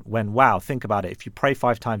 Well, think about it. If you pray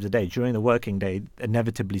 5 times a day during the working day,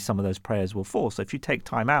 inevitably some of those prayers will fall. So if you take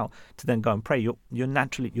time out to then go and pray, you're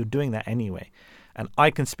doing that anyway. And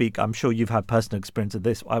I can speak, I'm sure you've had personal experience of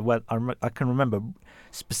this. I can remember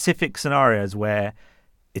specific scenarios where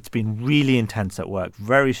it's been really intense at work,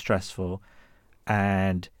 very stressful.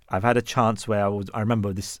 And I've had a chance where I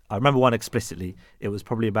remember one explicitly. It was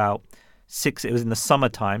probably about 6, it was in the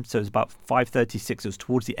summertime. So it was about 5:36. It was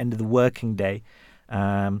towards the end of the working day.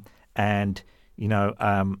 And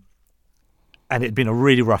it'd been a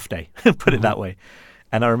really rough day, put it that way.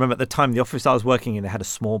 And I remember at the time, the office I was working in, they had a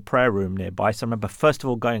small prayer room nearby. So I remember first of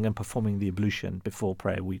all going and performing the ablution before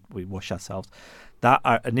prayer. We wash ourselves. That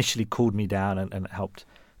initially cooled me down and helped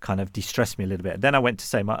kind of de-stress me a little bit. Then I went to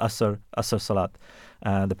say my Asr Salat,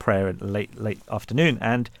 the prayer at late afternoon.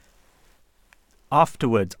 And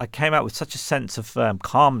afterwards, I came out with such a sense of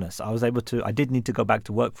calmness. I did need to go back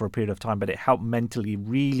to work for a period of time, but it helped mentally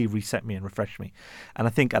really reset me and refresh me. And I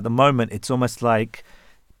think at the moment, it's almost like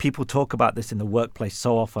people talk about this in the workplace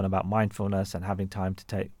so often about mindfulness and having time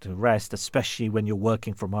to rest, especially when you're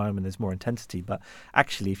working from home and there's more intensity. But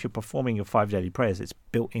actually, if you're performing your 5 daily prayers, it's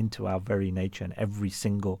built into our very nature, and every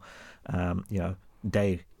single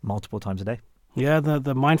day, multiple times a day. Yeah,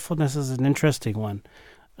 the mindfulness is an interesting one.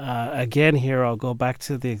 Again, here I'll go back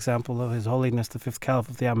to the example of His Holiness, the 5th Caliph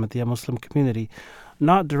of the Ahmadiyya Muslim community,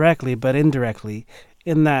 not directly but indirectly,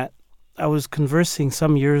 in that I was conversing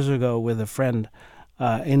some years ago with a friend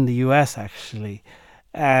in the U.S. actually,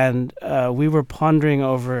 and we were pondering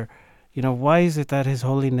over, why is it that His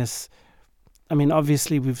Holiness, I mean,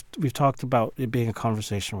 obviously we've talked about it being a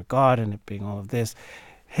conversation with God and it being all of this.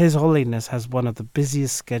 His Holiness has one of the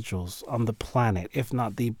busiest schedules on the planet, if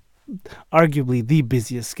not arguably the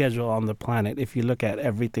busiest schedule on the planet, if you look at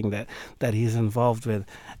everything that he's involved with.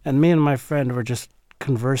 And me and my friend were just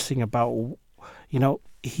conversing about,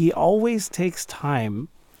 he always takes time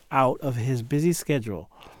out of his busy schedule,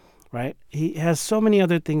 right? He has so many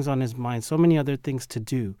other things on his mind, so many other things to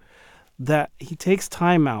do, that he takes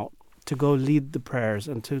time out to go lead the prayers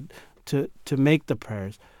and to make the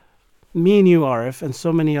prayers. Me and you, Arif, and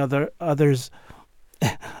so many others,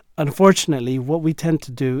 unfortunately, what we tend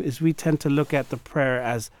to do is we tend to look at the prayer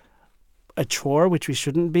as a chore, which we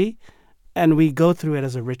shouldn't be, and we go through it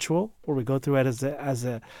as a ritual, or we go through it as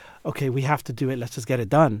a okay, we have to do it, let's just get it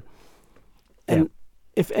done. And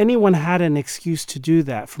if anyone had an excuse to do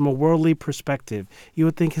that from a worldly perspective, you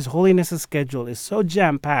would think His Holiness's schedule is so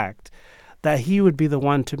jam-packed that he would be the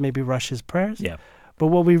one to maybe rush his prayers. Yeah. But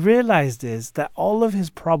what we realized is that all of his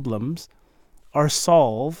problems are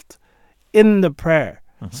solved in the prayer.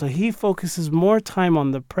 Mm-hmm. So he focuses more time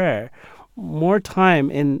on the prayer, more time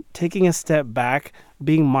in taking a step back,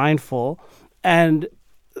 being mindful, and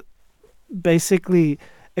basically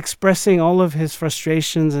expressing all of his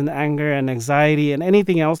frustrations and anger and anxiety and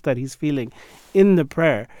anything else that he's feeling in the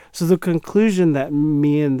prayer. So the conclusion that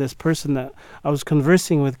me and this person that I was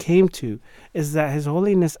conversing with came to is that His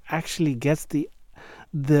Holiness actually gets the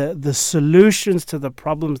the solutions to the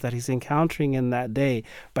problems that he's encountering in that day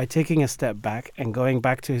by taking a step back and going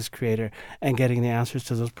back to his Creator and getting the answers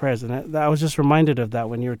to those prayers. And I was just reminded of that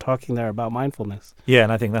when you were talking there about mindfulness. Yeah,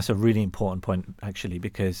 and I think that's a really important point, actually,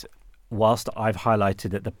 because whilst I've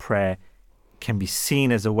highlighted that the prayer can be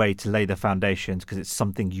seen as a way to lay the foundations because it's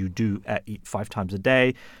something you do 5 times a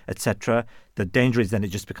day, etc., the danger is then it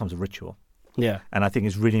just becomes a ritual. Yeah. And I think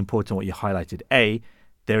it's really important what you highlighted.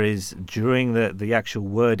 There is, during the actual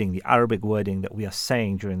wording, the Arabic wording that we are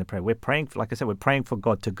saying during the prayer, we're praying, like I said, we're praying for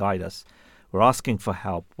God to guide us. We're asking for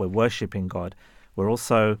help. We're worshipping God. We're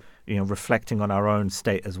also, reflecting on our own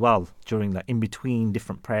state as well during the in-between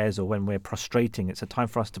different prayers, or when we're prostrating. It's a time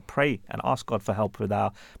for us to pray and ask God for help with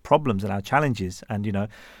our problems and our challenges. And,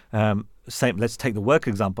 let's take the work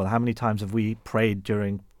example. How many times have we prayed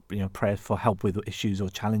during prayer for help with issues or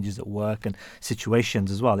challenges at work and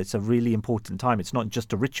situations as well? It's a really important time. It's not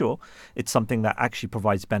just a ritual. It's something that actually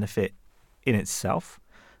provides benefit in itself.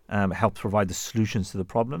 It helps provide the solutions to the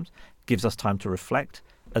problems, gives us time to reflect,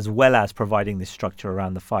 as well as providing this structure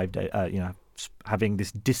around the 5 day, having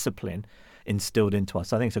this discipline instilled into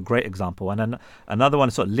us. I think it's a great example. And another one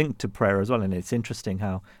is sort of linked to prayer as well. And it's interesting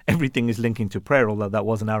how everything is linking to prayer, although that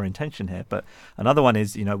wasn't our intention here. But another one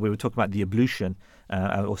is, we were talking about the ablution, we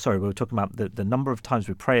were talking about the number of times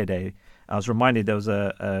we pray a day. I was reminded there was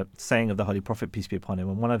a saying of the Holy Prophet, peace be upon him,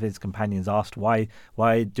 and one of his companions asked, why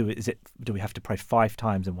do we have to pray 5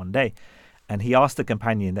 times in one day? And he asked the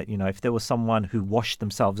companion that, if there was someone who washed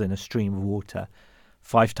themselves in a stream of water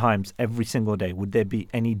 5 times every single day, would there be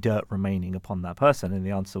any dirt remaining upon that person? And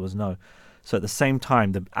the answer was no. So at the same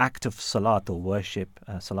time, the act of salat or worship,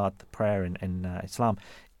 salat, the prayer in Islam,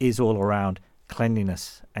 is all around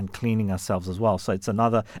cleanliness and cleaning ourselves as well. So it's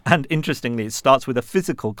another, and interestingly, it starts with a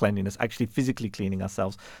physical cleanliness, actually physically cleaning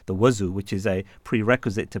ourselves, the wuzu, which is a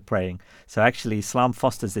prerequisite to praying. So actually, Islam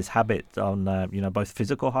fosters this habit on, both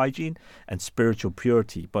physical hygiene and spiritual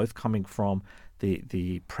purity, both coming from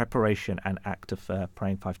the preparation and act of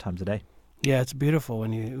praying 5 times a day. Yeah, it's beautiful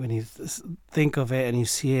when you think of it and you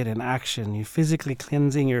see it in action. You're physically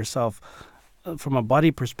cleansing yourself from a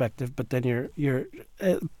body perspective, but then your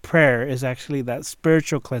prayer is actually that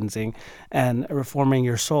spiritual cleansing and reforming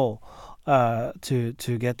your soul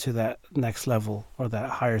to get to that next level or that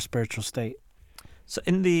higher spiritual state. So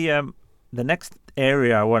in the next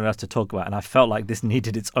area I wanted us to talk about, and I felt like this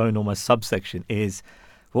needed its own almost subsection, is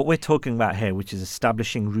what we're talking about here, which is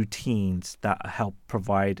establishing routines that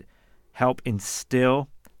help instill,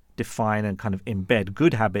 define, and kind of embed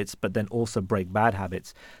good habits, but then also break bad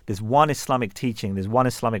habits. There's one Islamic teaching, there's one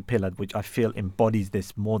Islamic pillar which I feel embodies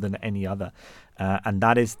this more than any other, and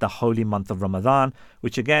that is the holy month of Ramadan,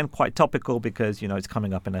 which again, quite topical because, it's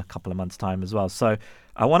coming up in a couple of months' time as well. So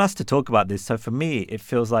I want us to talk about this. So for me, it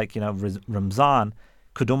feels like, Ramzan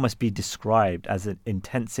could almost be described as an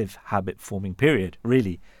intensive habit-forming period,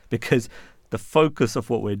 really, because the focus of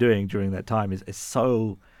what we're doing during that time is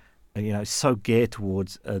so so geared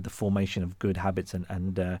towards the formation of good habits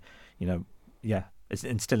and it's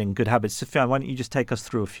instilling good habits. Sufyan, why don't you just take us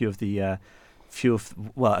through a few of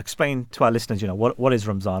explain to our listeners, what is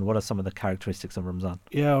Ramzan? What are some of the characteristics of Ramzan?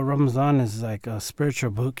 Yeah, Ramadan is like a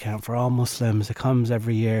spiritual boot camp for all Muslims. It comes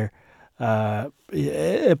every year.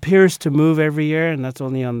 It appears to move every year, and that's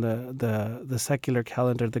only on the secular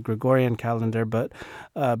calendar, the Gregorian calendar. But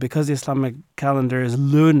because the Islamic calendar is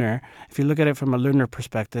lunar, if you look at it from a lunar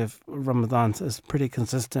perspective, Ramadan is pretty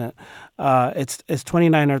consistent. It's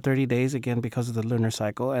 29 or 30 days, again, because of the lunar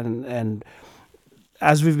cycle. And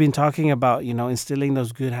as we've been talking about, instilling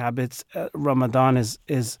those good habits, Ramadan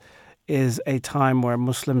is a time where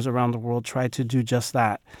Muslims around the world try to do just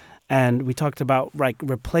that. And we talked about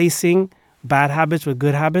replacing bad habits with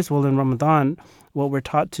good habits. Well, in Ramadan, what we're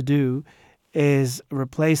taught to do is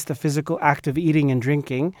replace the physical act of eating and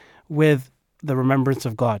drinking with the remembrance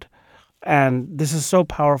of God. And this is so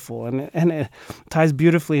powerful, and it ties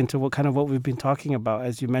beautifully into what we've been talking about.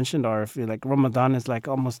 As you mentioned, Arif, like Ramadan is like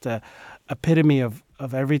almost a epitome of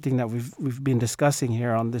everything that we've been discussing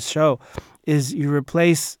here on this show. Is you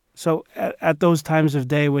replace. So at those times of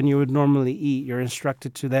day when you would normally eat, you're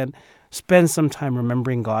instructed to then spend some time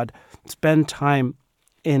remembering God, spend time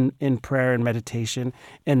in prayer and meditation,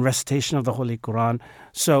 in recitation of the Holy Quran.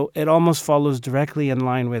 So it almost follows directly in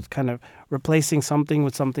line with kind of replacing something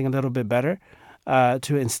with something a little bit better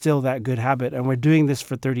to instill that good habit. And we're doing this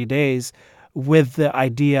for 30 days with the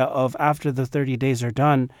idea of after the 30 days are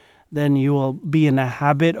done, then you will be in a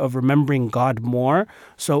habit of remembering God more.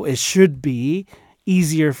 So it should be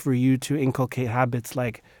easier for you to inculcate habits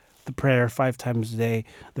like the prayer 5 times a day,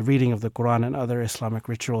 the reading of the Quran and other Islamic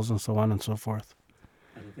rituals and so on and so forth.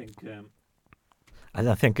 And And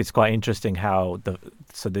I think it's quite interesting how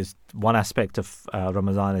there's one aspect of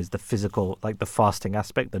Ramadan is the physical, like the fasting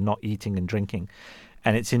aspect, the not eating and drinking,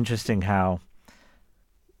 and it's interesting how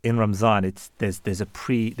in Ramadan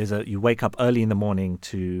you wake up early in the morning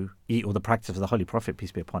to eat, or the practice of the Holy Prophet,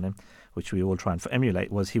 peace be upon him, which we all try and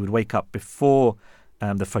emulate, was he would wake up before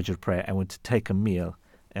the Fajr prayer and would take a meal.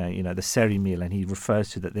 The seri meal, and he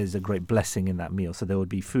refers to that there's a great blessing in that meal. So there would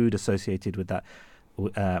be food associated with that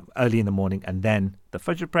early in the morning, and then the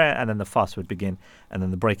Fajr prayer, and then the fast would begin, and then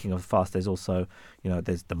the breaking of the fast. There's also,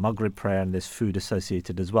 there's the Maghrib prayer, and there's food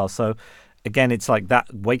associated as well. So again, it's like that,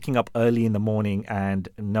 waking up early in the morning and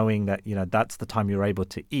knowing that that's the time you're able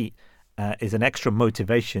to eat. Is an extra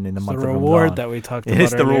motivation in the month of Ramadan. The reward that we talked about. It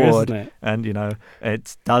is the earlier, reward, isn't it? And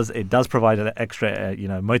it does provide an extra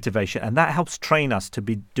motivation, and that helps train us to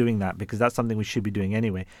be doing that, because that's something we should be doing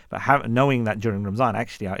anyway. But knowing that during Ramadan,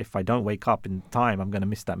 actually, if I don't wake up in time, I'm going to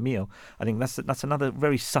miss that meal. I think that's another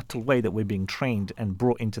very subtle way that we're being trained and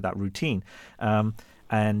brought into that routine.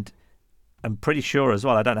 And I'm pretty sure as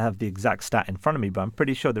well, I don't have the exact stat in front of me, but I'm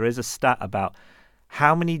pretty sure there is a stat about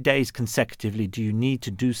how many days consecutively do you need to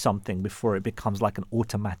do something before it becomes like an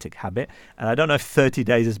automatic habit? And I don't know if 30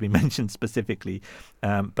 days has been mentioned specifically,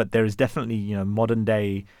 but there is definitely, modern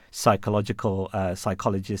day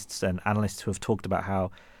psychologists and analysts who have talked about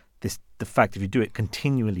how the fact if you do it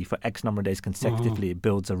continually for X number of days consecutively, it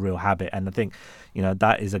builds a real habit. And I think,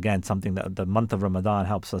 that is, again, something that the month of Ramadan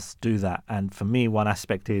helps us do that. And for me, one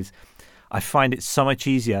aspect is, I find it so much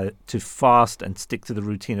easier to fast and stick to the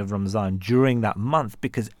routine of Ramadan during that month,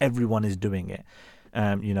 because everyone is doing it.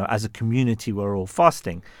 As a community, we're all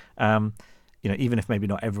fasting. Even if maybe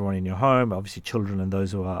not everyone in your home, obviously children and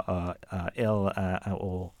those who are ill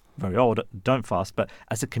or very old don't fast, but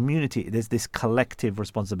as a community there's this collective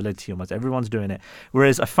responsibility, almost everyone's doing it.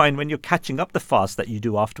 Whereas I find when you're catching up the fast that you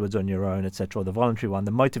do afterwards on your own, etc., or the voluntary one,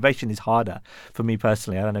 the motivation is harder for me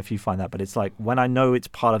personally. I don't know if you find that, but it's like when I know it's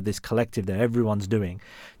part of this collective that everyone's doing,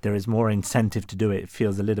 there is more incentive to do it. It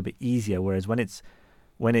feels a little bit easier. Whereas when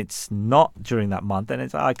it's not during that month, and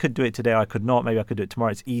it's I could do it today, I could not, maybe I could do it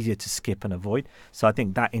tomorrow, it's easier to skip and avoid. So I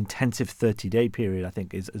think that intensive 30-day period, I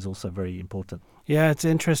think, is also very important. Yeah, it's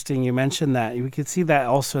interesting you mentioned that. We could see that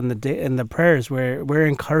also in the prayers, where we're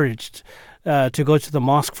encouraged to go to the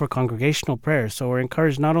mosque for congregational prayers. So we're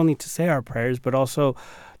encouraged not only to say our prayers, but also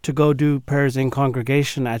to go do prayers in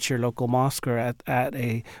congregation at your local mosque, or at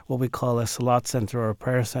a what we call a salat center or a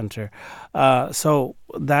prayer center. So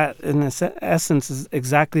that in essence is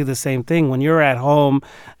exactly the same thing. When you're at home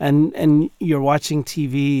and you're watching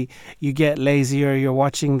TV, you get lazy, or you're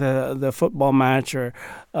watching the football match, or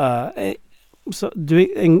so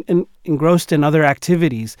engrossed in other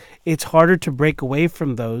activities, it's harder to break away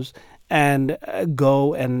from those and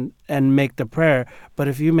go and make the prayer. But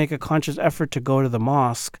if you make a conscious effort to go to the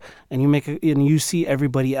mosque, and you see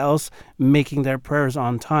everybody else making their prayers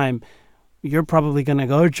on time, you're probably going to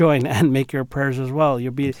go join and make your prayers as well.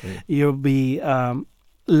 You'll be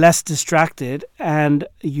less distracted, and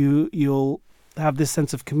you'll have this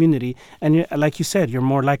sense of community. And like you said, you're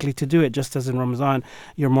more likely to do it. Just as in Ramadan,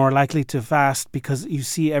 you're more likely to fast because you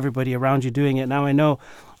see everybody around you doing it. Now, I know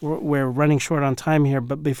we're running short on time here,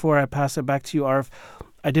 but before I pass it back to you, Arif,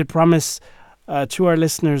 I did promise to our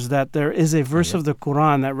listeners that there is a verse of the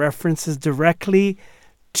Quran that references directly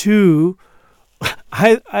to...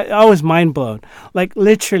 I was mind blown. Like,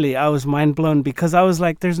 literally, I was mind blown, because I was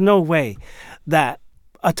like, there's no way that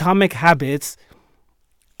atomic habits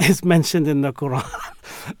is mentioned in the Quran.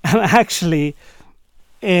 And actually,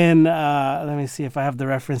 in, let me see if I have the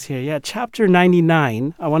reference here. Yeah, chapter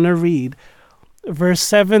 99, I want to read verse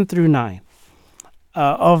 7 through 9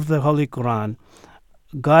 of the Holy Quran.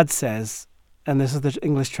 God says, and this is the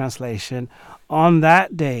English translation, "On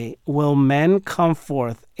that day will men come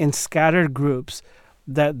forth in scattered groups,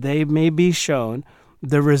 that they may be shown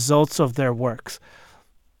the results of their works."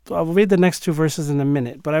 So I'll read the next two verses in a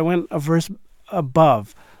minute, but I went a verse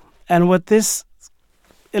above. And what this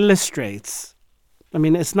illustrates, I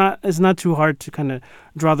mean, it's not too hard to kind of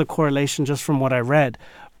draw the correlation just from what I read,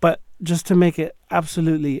 but just to make it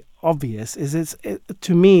absolutely obvious,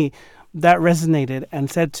 to me, that resonated and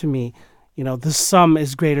said to me, the sum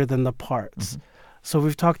is greater than the parts. Mm-hmm. So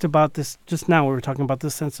we've talked about this just now. We were talking about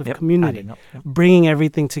this sense of community, bringing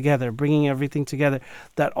everything together,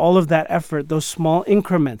 that all of that effort, those small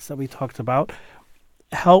increments that we talked about,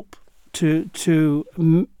 help to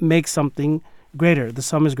make something greater. The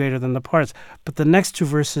sum is greater than the parts. But the next two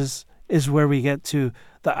verses is where we get to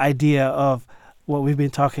the idea of what we've been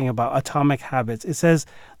talking about, atomic habits. It says,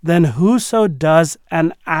 "Then whoso does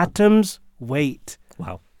an atom's weight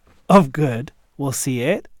of good will see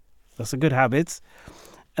it." That's the good habits.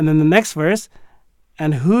 And then the next verse,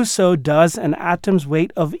 and whoso does an atom's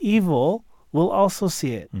weight of evil will also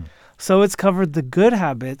see it. So it's covered the good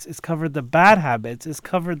habits, it's covered the bad habits, it's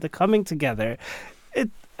covered the coming together.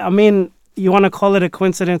 You want to call it a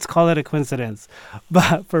coincidence, call it a coincidence.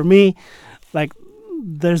 But for me, like,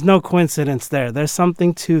 there's no coincidence there. There's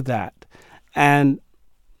something to that. And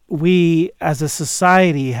we, as a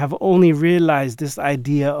society, have only realized this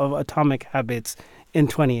idea of atomic habits in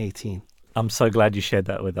 2018. I'm so glad you shared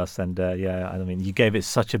that with us. And you gave it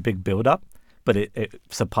such a big build-up, but it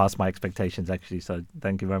surpassed my expectations, actually. So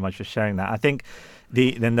thank you very much for sharing that. I think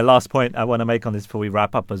the last point I want to make on this before we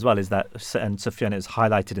wrap up as well is that, and Sufyan is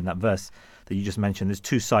highlighted in that verse that you just mentioned, there's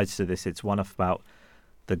two sides to this. It's one about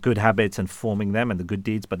the good habits and forming them and the good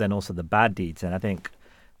deeds, but then also the bad deeds. And I think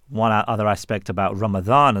one other aspect about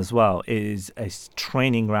Ramadan as well is a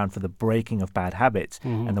training ground for the breaking of bad habits.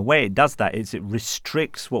 And the way it does that is it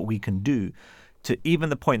restricts what we can do to even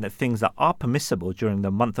the point that things that are permissible during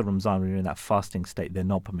the month of Ramadan, when you're in that fasting state, they're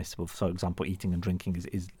not permissible. For example, eating and drinking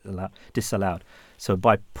is disallowed. So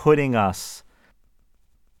by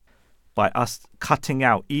us cutting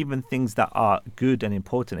out even things that are good and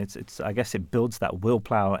important, it's I guess it builds that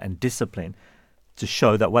willpower and discipline to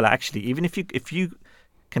show that, well, actually, even if you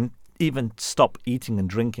can even stop eating and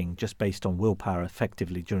drinking just based on willpower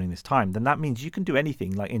effectively during this time, then that means you can do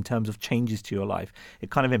anything, like in terms of changes to your life. It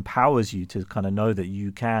kind of empowers you to kind of know that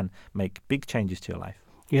you can make big changes to your life.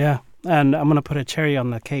 Yeah, and I'm going to put a cherry on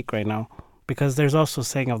the cake right now, because there's also a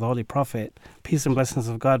saying of the Holy Prophet, peace and blessings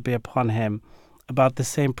of God be upon him, about the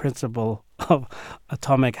same principle of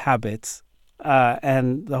atomic habits.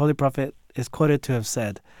 And the Holy Prophet is quoted to have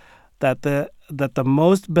said that the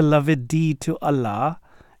most beloved deed to Allah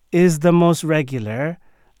is the most regular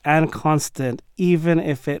and constant, even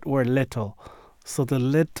if it were little. So the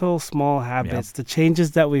little small habits, the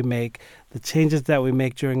changes that we make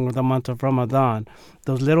during the month of Ramadan,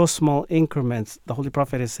 those little small increments, the Holy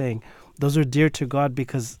Prophet is saying, those are dear to God,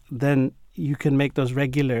 because then you can make those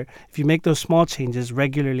regular. If you make those small changes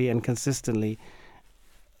regularly and consistently,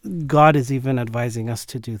 God is even advising us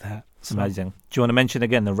to do that. It's amazing. Do you want to mention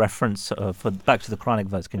again the reference for back to the Quranic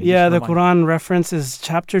verse? Can you the Quran reference is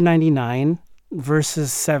chapter 99,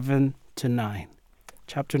 verses 7 to 9.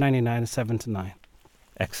 Chapter 99, 7 to 9.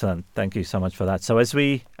 Excellent. Thank you so much for that. So as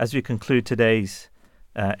we conclude today's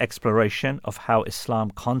exploration of how Islam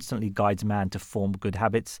constantly guides man to form good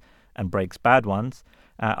habits and breaks bad ones,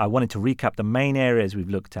 I wanted to recap the main areas we've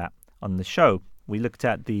looked at on the show. We looked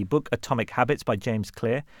at the book Atomic Habits by James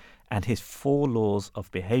Clear and his 4 laws of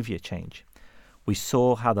behavior change. We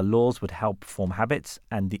saw how the laws would help form habits,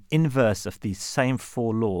 and the inverse of these same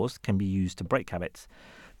 4 laws can be used to break habits.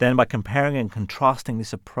 Then, by comparing and contrasting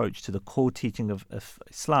this approach to the core teaching of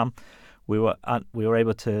Islam, we were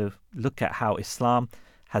able to look at how Islam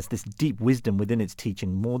has this deep wisdom within its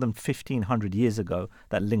teaching more than 1,500 years ago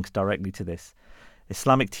that links directly to this.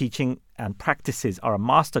 Islamic teaching and practices are a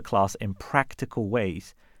masterclass in practical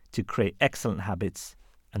ways to create excellent habits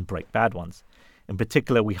and break bad ones. In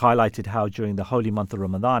particular, we highlighted how during the holy month of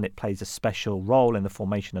Ramadan, it plays a special role in the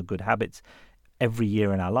formation of good habits every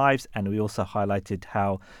year in our lives. And we also highlighted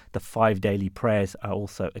how the 5 daily prayers are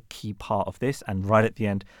also a key part of this. And right at the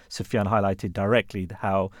end, Sufyan highlighted directly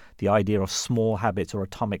how the idea of small habits or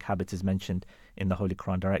atomic habits is mentioned in the Holy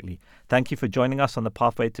Quran directly. Thank you for joining us on the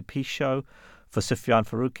Pathway to Peace show. For Sufyan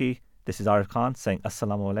Farooqi, this is Arif Khan saying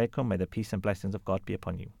Assalamu alaikum. May the peace and blessings of God be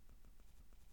upon you.